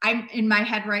 I'm in my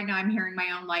head right now. I'm hearing my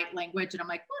own light language and I'm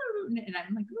like, and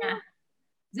I'm like, yeah.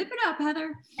 Zip it up,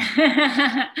 Heather.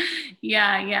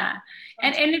 Yeah.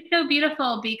 And it's so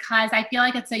beautiful because I feel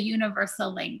like it's a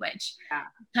universal language. Yeah.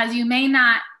 Because you may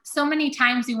not, so many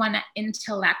times you want to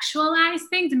intellectualize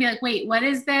things and be like, wait, what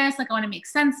is this? Like, I want to make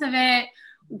sense of it.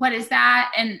 What is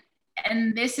that?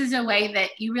 And this is a way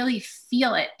that you really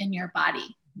feel it in your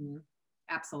body. Mm-hmm.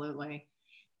 Absolutely.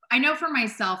 I know for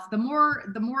myself, the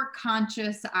more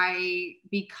conscious I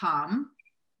become,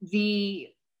 the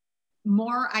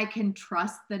more I can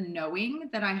trust the knowing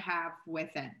that I have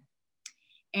within.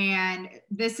 And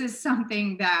this is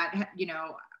something that,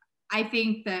 I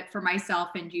think that for myself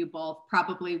and you both,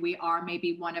 probably we are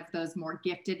maybe one of those more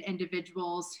gifted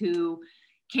individuals who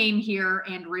came here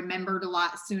and remembered a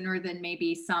lot sooner than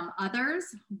maybe some others,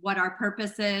 what our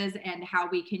purpose is and how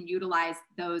we can utilize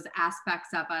those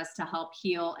aspects of us to help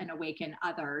heal and awaken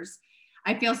others.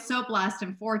 I feel so blessed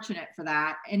and fortunate for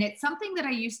that. And it's something that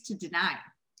I used to deny.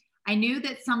 I knew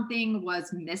that something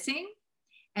was missing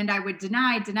and I would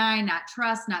deny, not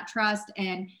trust.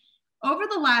 And over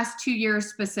the last 2 years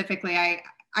specifically,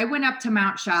 I went up to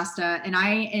Mount Shasta and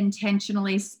I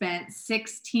intentionally spent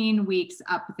 16 weeks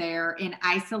up there in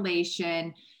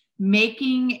isolation,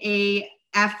 making an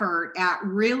effort at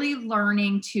really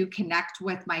learning to connect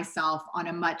with myself on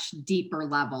a much deeper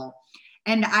level.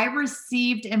 And I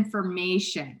received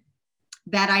information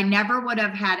that I never would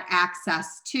have had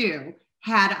access to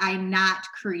had I not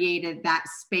created that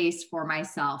space for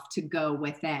myself to go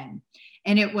within.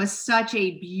 And it was such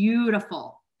a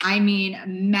beautiful,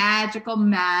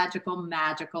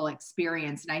 magical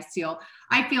experience. And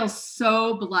I feel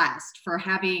so blessed for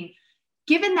having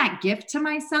given that gift to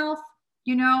myself.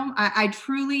 I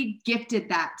truly gifted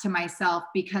that to myself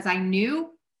because I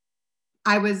knew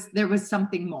there was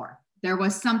something more. There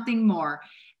was something more.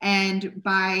 And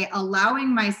by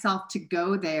allowing myself to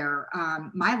go there,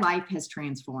 my life has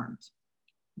transformed,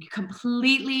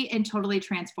 completely and totally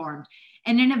transformed.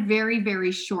 And in a very,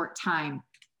 very short time,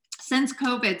 since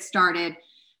COVID started,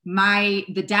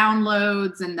 the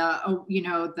downloads and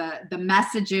the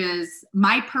messages,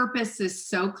 my purpose is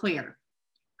so clear.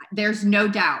 There's no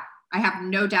doubt. I have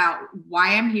no doubt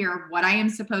why I'm here, what I am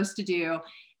supposed to do.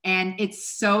 And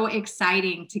it's so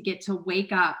exciting to get to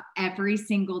wake up every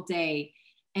single day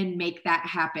and make that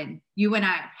happen. You and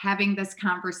I having this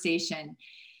conversation,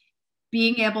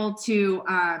 being able to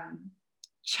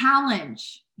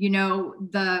challenge,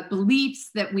 the beliefs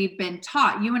that we've been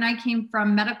taught. You and I came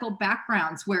from medical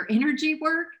backgrounds where energy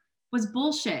work was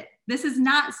bullshit. This is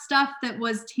not stuff that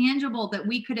was tangible that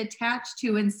we could attach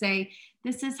to and say,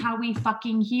 this is how we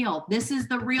fucking heal. This is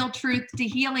the real truth to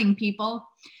healing, people.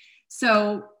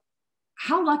 So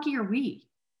how lucky are we?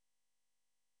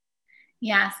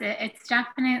 Yes, it's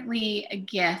definitely a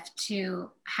gift to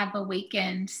have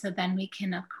awakened. So then we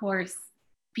can, of course,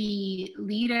 be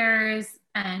leaders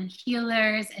and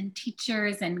healers and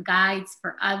teachers and guides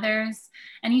for others.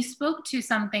 And you spoke to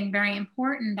something very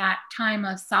important, that time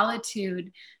of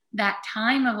solitude, that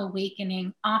time of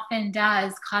awakening often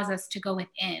does cause us to go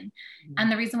within. Mm-hmm.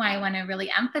 And the reason why I want to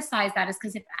really emphasize that is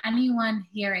because if anyone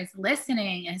here is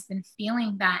listening and has been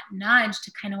feeling that nudge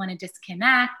to kind of want to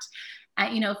disconnect,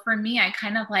 for me, I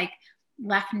kind of like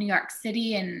left New York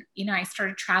City and, I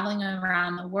started traveling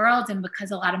around the world. And because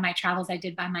a lot of my travels I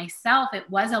did by myself, it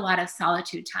was a lot of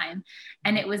solitude time.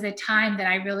 And it was a time that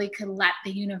I really could let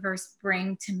the universe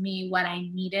bring to me what I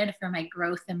needed for my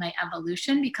growth and my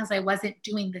evolution, because I wasn't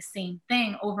doing the same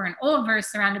thing over and over,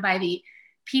 surrounded by the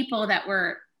people that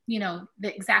were,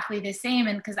 exactly the same.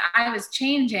 And because I was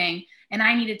changing and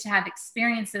I needed to have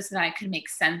experiences so that I could make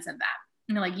sense of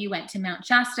that. Like you went to Mount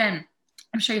Shasta and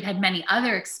I'm sure you've had many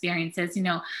other experiences.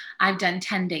 I've done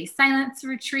 10-day silence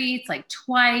retreats like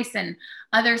twice and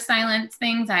other silence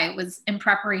things. I was in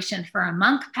preparation for a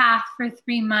monk path for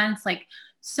 3 months, like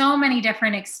so many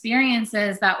different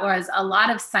experiences. That was a lot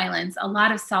of silence, a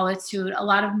lot of solitude, a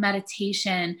lot of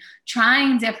meditation,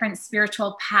 trying different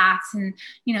spiritual paths and,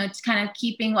 just kind of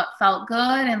keeping what felt good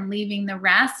and leaving the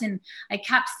rest. And I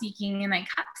kept seeking and I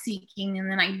kept seeking.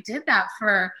 And then I did that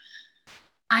for,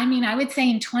 I would say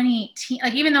in 2018,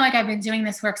 like, even though like I've been doing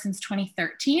this work since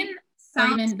 2013 or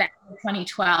even back in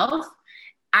 2012,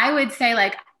 I would say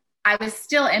like I was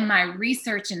still in my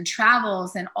research and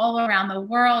travels and all around the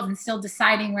world and still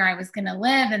deciding where I was going to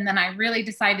live. And then I really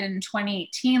decided in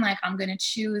 2018, like, I'm going to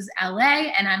choose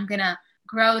LA and I'm going to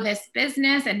grow this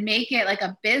business and make it like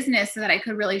a business so that I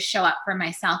could really show up for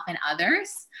myself and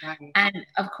others. Right. And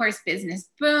of course, business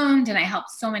boomed and I helped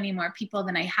so many more people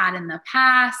than I had in the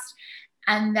past.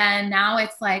 And then now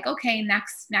it's like, okay,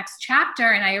 next chapter.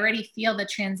 And I already feel the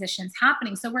transitions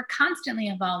happening. So we're constantly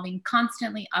evolving,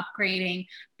 constantly upgrading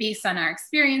based on our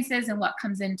experiences and what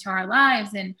comes into our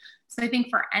lives. And so I think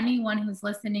for anyone who's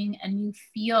listening and you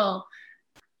feel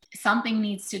something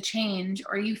needs to change,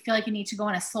 or you feel like you need to go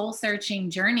on a soul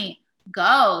searching journey,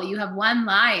 go. You have one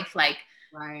life. Like,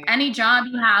 right. Any job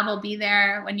you have will be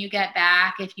there when you get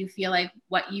back. If you feel like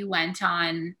what you went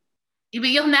on, but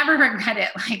you'll never regret it.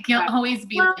 Like, you'll always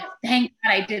be like, thank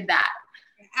God I did that.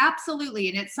 Absolutely.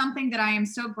 And it's something that I am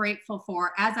so grateful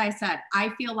for. As I said,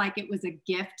 I feel like it was a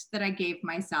gift that I gave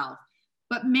myself.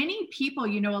 But many people,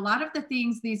 a lot of the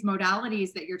things, these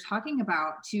modalities that you're talking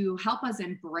about to help us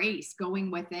embrace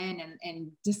going within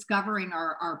and discovering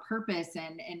our purpose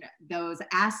and those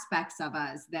aspects of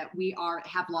us that we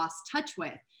have lost touch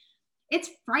with, it's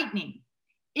frightening.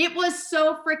 It was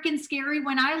so freaking scary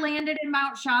when I landed in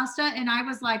Mount Shasta and I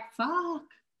was like, fuck,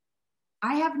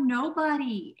 I have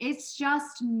nobody. It's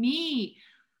just me.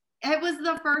 It was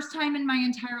the first time in my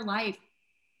entire life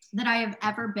that I have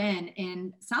ever been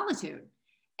in solitude.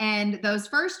 And those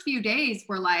first few days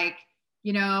were like,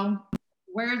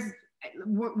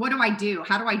 what do I do?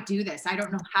 How do I do this? I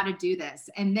don't know how to do this.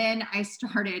 And then I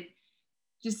started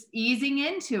just easing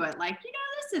into it. Like,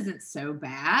 this isn't so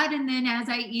bad. And then as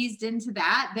I eased into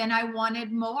that, then I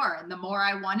wanted more. And the more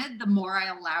I wanted, the more I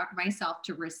allowed myself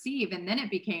to receive. And then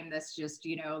it became this just,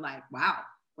 like, wow,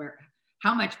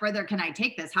 how much further can I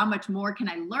take this? How much more can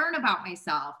I learn about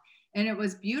myself? And it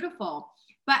was beautiful.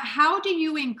 But how do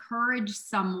you encourage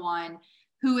someone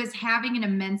who is having an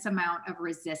immense amount of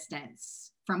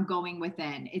resistance from going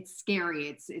within? It's scary.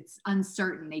 It's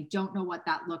uncertain. They don't know what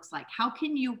that looks like. How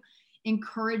can you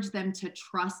encourage them to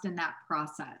trust in that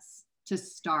process to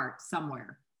start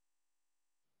somewhere?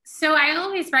 So I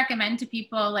always recommend to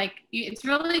people, like, it's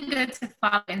really good to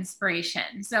follow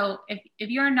inspiration. So if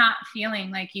you're not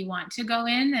feeling like you want to go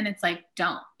in, then it's like,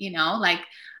 don't, like,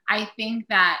 I think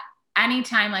that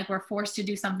anytime like we're forced to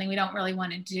do something we don't really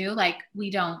want to do, like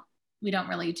we don't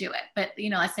really do it. But,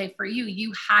 let's say for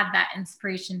you had that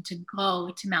inspiration to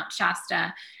go to Mount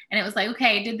Shasta and it was like,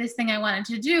 okay, I did this thing I wanted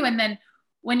to do. And then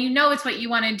when it's what you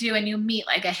want to do and you meet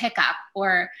like a hiccup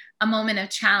or a moment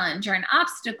of challenge or an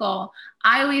obstacle,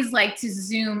 I always like to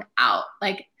zoom out.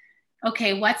 Like,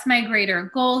 okay, what's my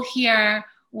greater goal here?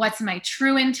 What's my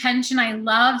true intention? I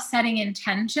love setting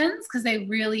intentions because they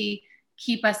really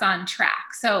keep us on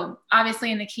track. So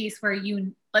obviously in the case where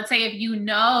let's say if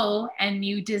and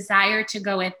you desire to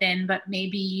go within, but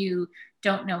maybe you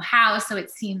don't know how, so it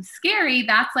seems scary,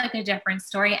 that's like a different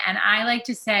story. And I like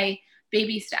to say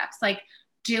baby steps, like,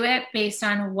 do it based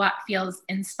on what feels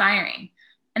inspiring.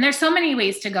 And there's so many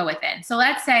ways to go within. So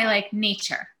let's say like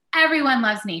nature. Everyone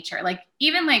loves nature. Like,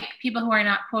 even like people who are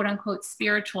not quote unquote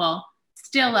spiritual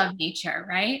still love nature,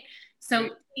 right? So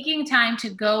taking time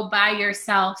to go by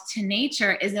yourself to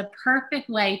nature is a perfect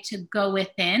way to go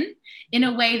within in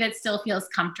a way that still feels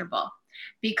comfortable,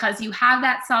 because you have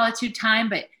that solitude time,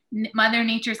 but Mother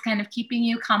Nature's kind of keeping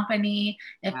you company.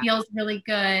 It feels really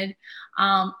good.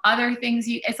 Other things,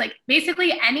 it's like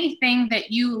basically anything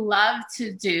that you love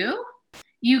to do,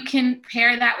 you can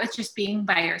pair that with just being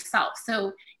by yourself.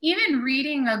 So even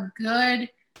reading a good,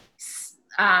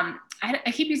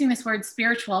 I keep using this word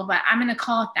spiritual, but I'm going to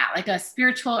call it that, like a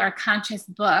spiritual or conscious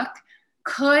book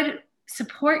could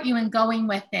support you in going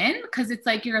within, because it's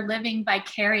like you're living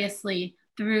vicariously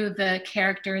through the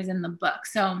characters in the book.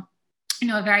 So,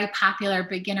 a very popular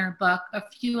beginner book, a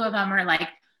few of them are like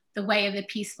The Way of the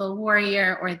Peaceful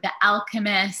Warrior or The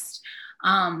Alchemist.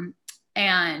 And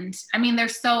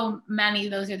there's so many.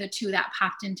 Those are the two that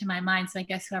popped into my mind. So I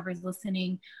guess whoever's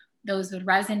listening, those would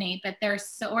resonate. But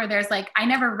there's like, I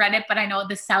never read it, but I know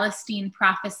The Celestine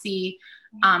Prophecy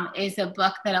is a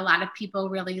book that a lot of people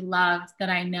really loved that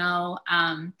I know.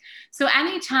 So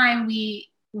anytime we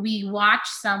watch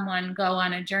someone go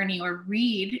on a journey or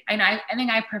read, and I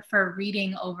think I prefer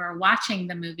reading over watching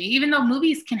the movie, even though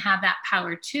movies can have that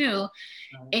power too,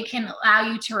 it can allow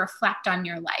you to reflect on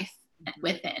your life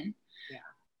within.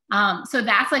 So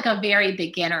that's like a very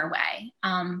beginner way.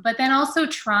 But then also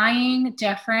trying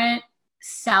different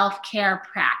self-care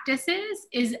practices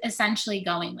is essentially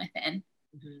going within.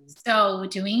 Mm-hmm. So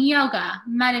doing yoga,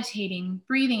 meditating,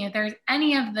 breathing, if there's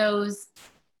any of those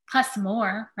plus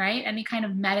more, right? Any kind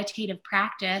of meditative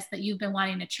practice that you've been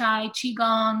wanting to try,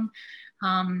 Qigong,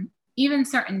 even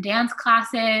certain dance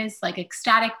classes like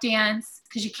ecstatic dance,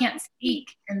 because you can't speak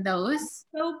in those.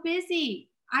 I'm so busy.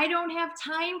 I don't have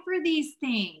time for these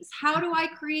things. How do I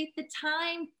create the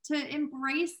time to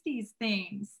embrace these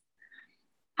things?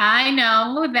 I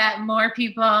know that more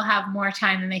people have more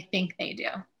time than they think they do.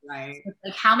 Right. So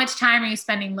like, how much time are you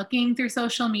spending looking through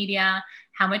social media?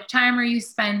 How much time are you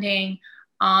spending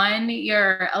on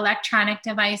your electronic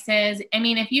devices? I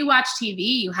mean, if you watch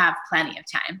TV, you have plenty of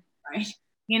time. Right.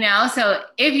 You know, so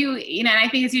if and I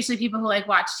think it's usually people who like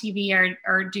watch TV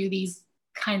or do these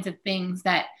kinds of things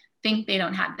that think they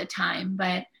don't have the time.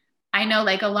 But I know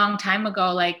like a long time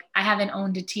ago, like I haven't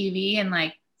owned a TV in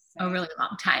like a really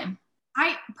long time.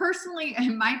 I personally,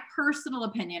 in my personal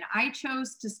opinion, I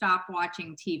chose to stop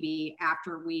watching TV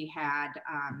after we had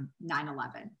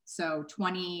 9/11. So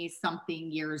 20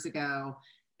 something years ago,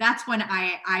 that's when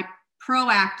I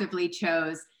proactively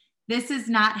chose, this is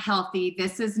not healthy.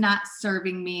 This is not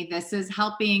serving me. This is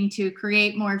helping to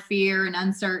create more fear and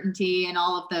uncertainty and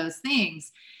all of those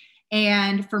things.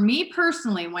 And for me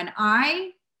personally, when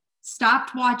I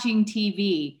stopped watching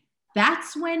TV,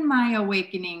 that's when my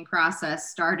awakening process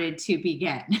started to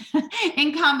begin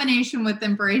in combination with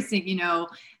embracing,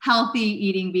 healthy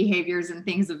eating behaviors and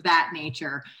things of that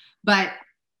nature. But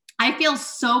I feel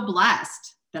so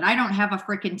blessed that I don't have a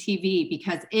freaking TV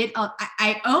because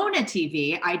I own a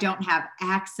TV. I don't have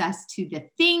access to the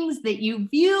things that you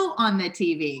view on the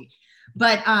TV.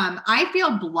 But I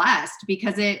feel blessed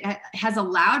because it has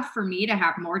allowed for me to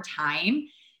have more time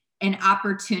and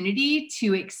opportunity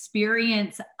to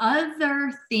experience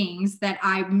other things that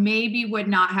I maybe would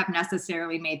not have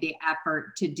necessarily made the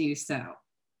effort to do so.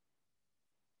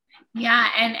 Yeah,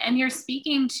 and you're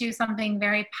speaking to something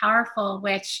very powerful,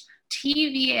 which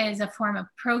TV is a form of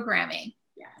programming.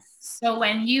 Yes. So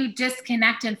when you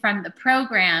disconnected from the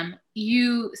program,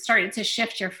 you started to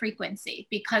shift your frequency,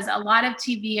 because a lot of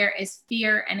TV is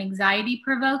fear and anxiety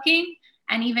provoking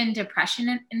and even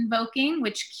depression invoking,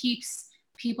 which keeps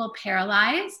people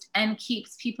paralyzed and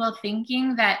keeps people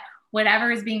thinking that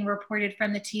whatever is being reported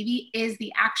from the TV is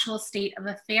the actual state of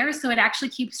affairs. So it actually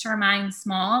keeps your mind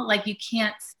small. Like you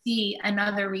can't see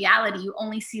another reality. You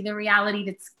only see the reality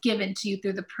that's given to you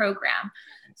through the program.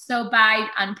 So by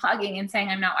unplugging and saying,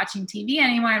 I'm not watching TV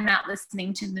anymore, I'm not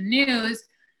listening to the news,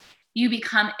 you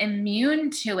become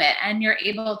immune to it and you're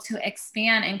able to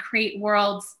expand and create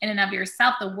worlds in and of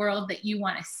yourself, the world that you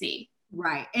want to see.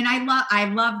 Right. And I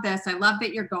love this. I love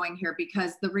that you're going here,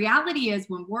 because the reality is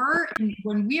when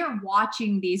we are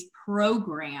watching these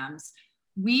programs,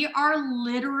 we are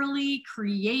literally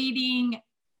creating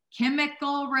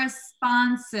chemical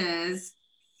responses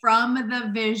from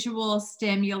the visual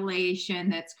stimulation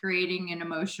that's creating an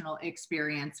emotional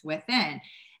experience within.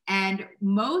 And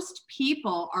most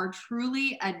people are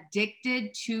truly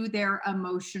addicted to their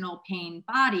emotional pain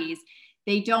bodies.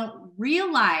 They don't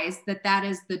realize that that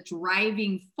is the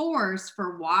driving force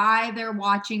for why they're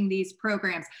watching these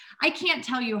programs. I can't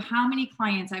tell you how many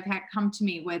clients I've had come to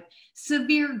me with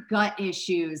severe gut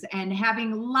issues and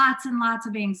having lots and lots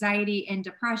of anxiety and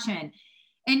depression.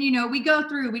 And, we go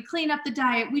through, we clean up the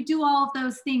diet, we do all of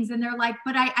those things. And they're like,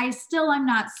 but I'm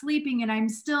not sleeping and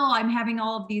I'm having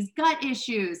all of these gut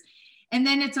issues. And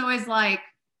then it's always like,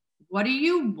 what are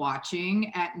you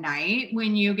watching at night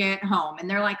when you get home? And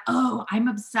they're like, oh, I'm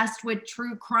obsessed with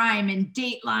true crime and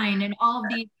Dateline and all of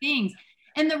these things.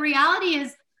 And the reality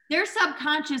is their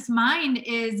subconscious mind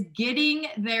is getting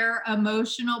their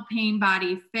emotional pain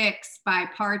body fixed by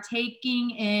partaking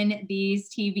in these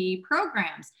TV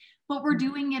programs. But we're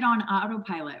doing it on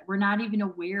autopilot. We're not even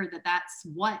aware that that's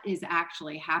what is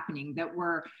actually happening, that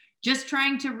we're just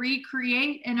trying to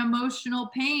recreate an emotional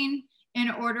pain in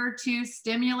order to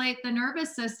stimulate the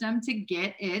nervous system to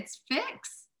get its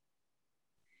fix.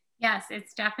 Yes,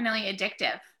 it's definitely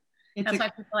addictive. That's why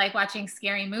people like watching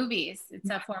scary movies. It's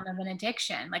a form of an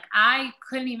addiction. Like I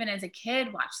couldn't even as a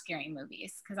kid watch scary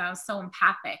movies because I was so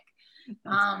empathic.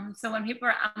 So when people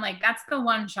are, I'm like, that's the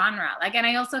one genre. Like, and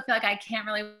I also feel like I can't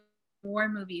really war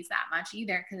movies that much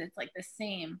either because it's like the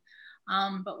same.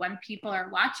 But when people are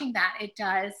watching that, it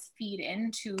does feed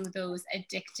into those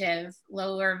addictive,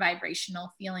 lower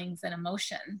vibrational feelings and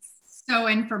emotions. So,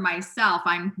 and for myself,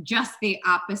 I'm just the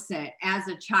opposite. As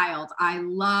a child, I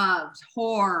loved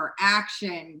horror,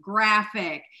 action,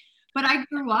 graphic, but I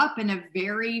grew up in a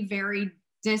very, very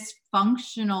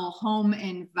dysfunctional home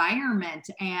environment.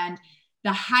 And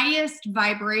the highest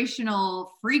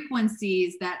vibrational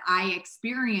frequencies that I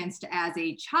experienced as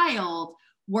a child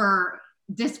were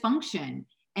dysfunction.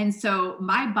 And so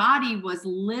my body was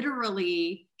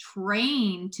literally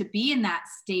trained to be in that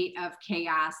state of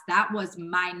chaos. That was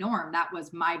my norm. That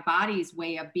was my body's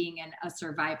way of being in a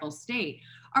survival state.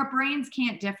 Our brains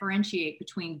can't differentiate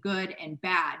between good and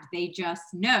bad. They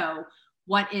just know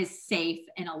what is safe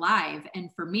and alive. And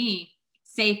for me,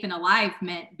 safe and alive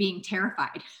meant being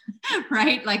terrified,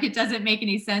 right? Like it doesn't make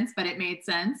any sense, but it made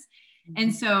sense.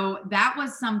 And so that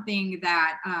was something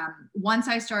that once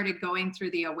I started going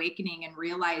through the awakening and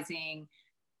realizing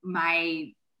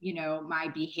my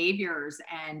behaviors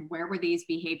and where were these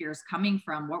behaviors coming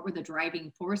from, what were the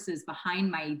driving forces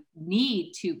behind my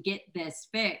need to get this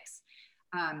fix,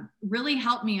 really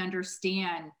helped me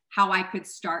understand how I could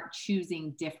start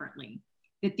choosing differently,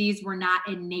 that these were not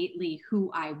innately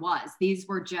who I was. These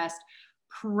were just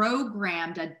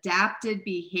programmed, adapted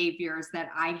behaviors that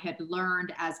I had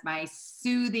learned as my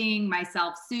self-soothing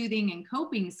and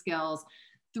coping skills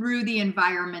through the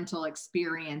environmental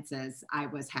experiences I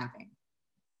was having.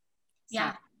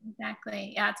 Yeah,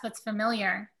 exactly. Yeah, it's what's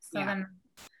familiar. So then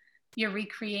you're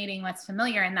recreating what's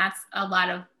familiar. And that's a lot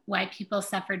of why people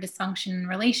suffer dysfunction in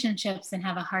relationships and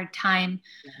have a hard time,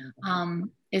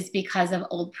 is because of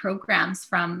old programs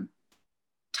from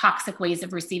toxic ways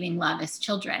of receiving love as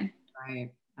children.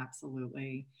 Right.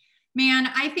 Absolutely. Man,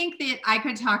 I think that I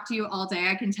could talk to you all day.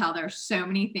 I can tell there's so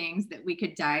many things that we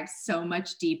could dive so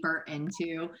much deeper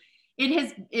into.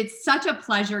 It's such a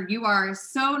pleasure. You are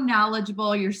so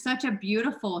knowledgeable. You're such a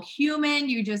beautiful human.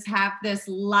 You just have this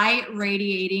light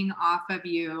radiating off of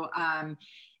you.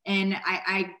 And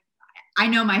I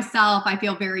know myself, I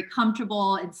feel very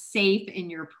comfortable and safe in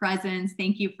your presence.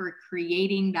 Thank you for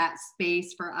creating that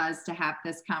space for us to have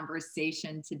this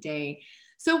conversation today.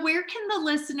 So where can the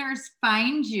listeners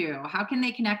find you? How can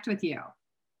they connect with you?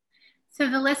 So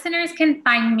the listeners can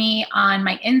find me on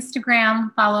my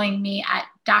Instagram, following me at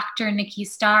Dr. Nikki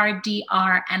Starr,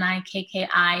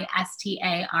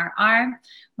 DrNikkistarr.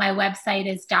 My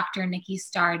website is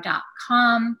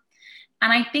drnikkistarr.com.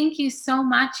 And I thank you so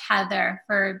much, Heather,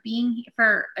 for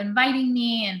inviting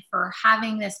me and for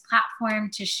having this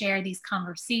platform to share these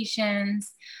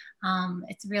conversations.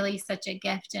 It's really such a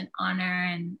gift and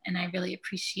honor, and I really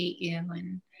appreciate you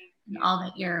and all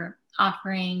that you're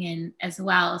offering, and as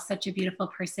well, such a beautiful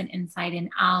person inside and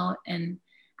out, and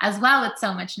as well with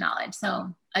so much knowledge.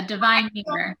 So a divine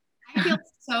mirror. I feel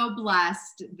so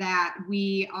blessed that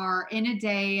we are in a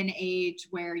day and age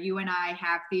where you and I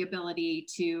have the ability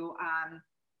to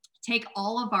take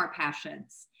all of our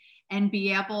passions and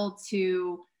be able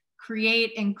to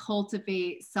create and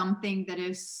cultivate something that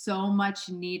is so much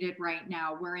needed right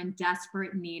now. We're in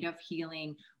desperate need of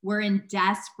healing. We're in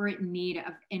desperate need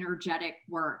of energetic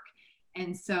work.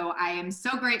 And so I am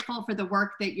so grateful for the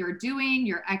work that you're doing,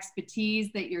 your expertise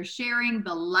that you're sharing,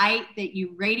 the light that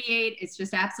you radiate. It's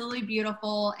just absolutely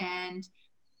beautiful. And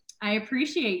I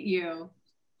appreciate you.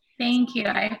 Thank you.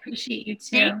 I appreciate you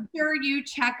too. Make sure you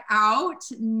check out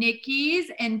Nikki's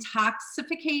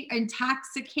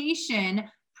intoxication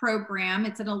program.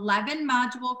 It's an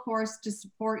 11-module course to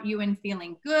support you in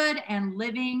feeling good and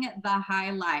living the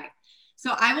high life.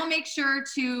 So I will make sure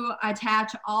to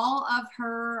attach all of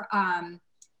her,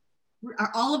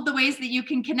 all of the ways that you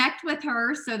can connect with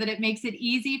her so that it makes it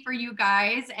easy for you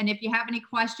guys. And if you have any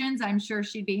questions, I'm sure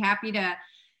she'd be happy to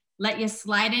let you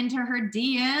slide into her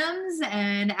DMs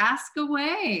and ask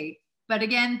away. But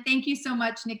again, thank you so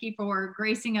much, Nikki, for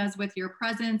gracing us with your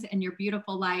presence and your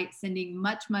beautiful light, sending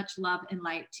much, much love and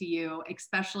light to you,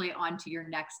 especially onto your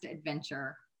next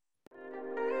adventure.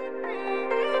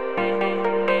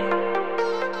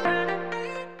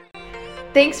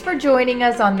 Thanks for joining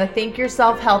us on the Think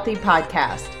Yourself Healthy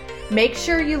podcast. Make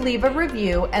sure you leave a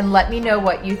review and let me know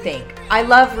what you think. I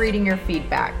love reading your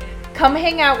feedback. Come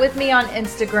hang out with me on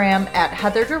Instagram at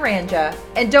Heather Duranja,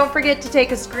 and don't forget to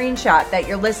take a screenshot that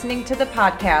you're listening to the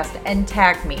podcast and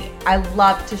tag me. I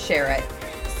love to share it.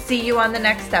 See you on the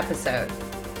next episode.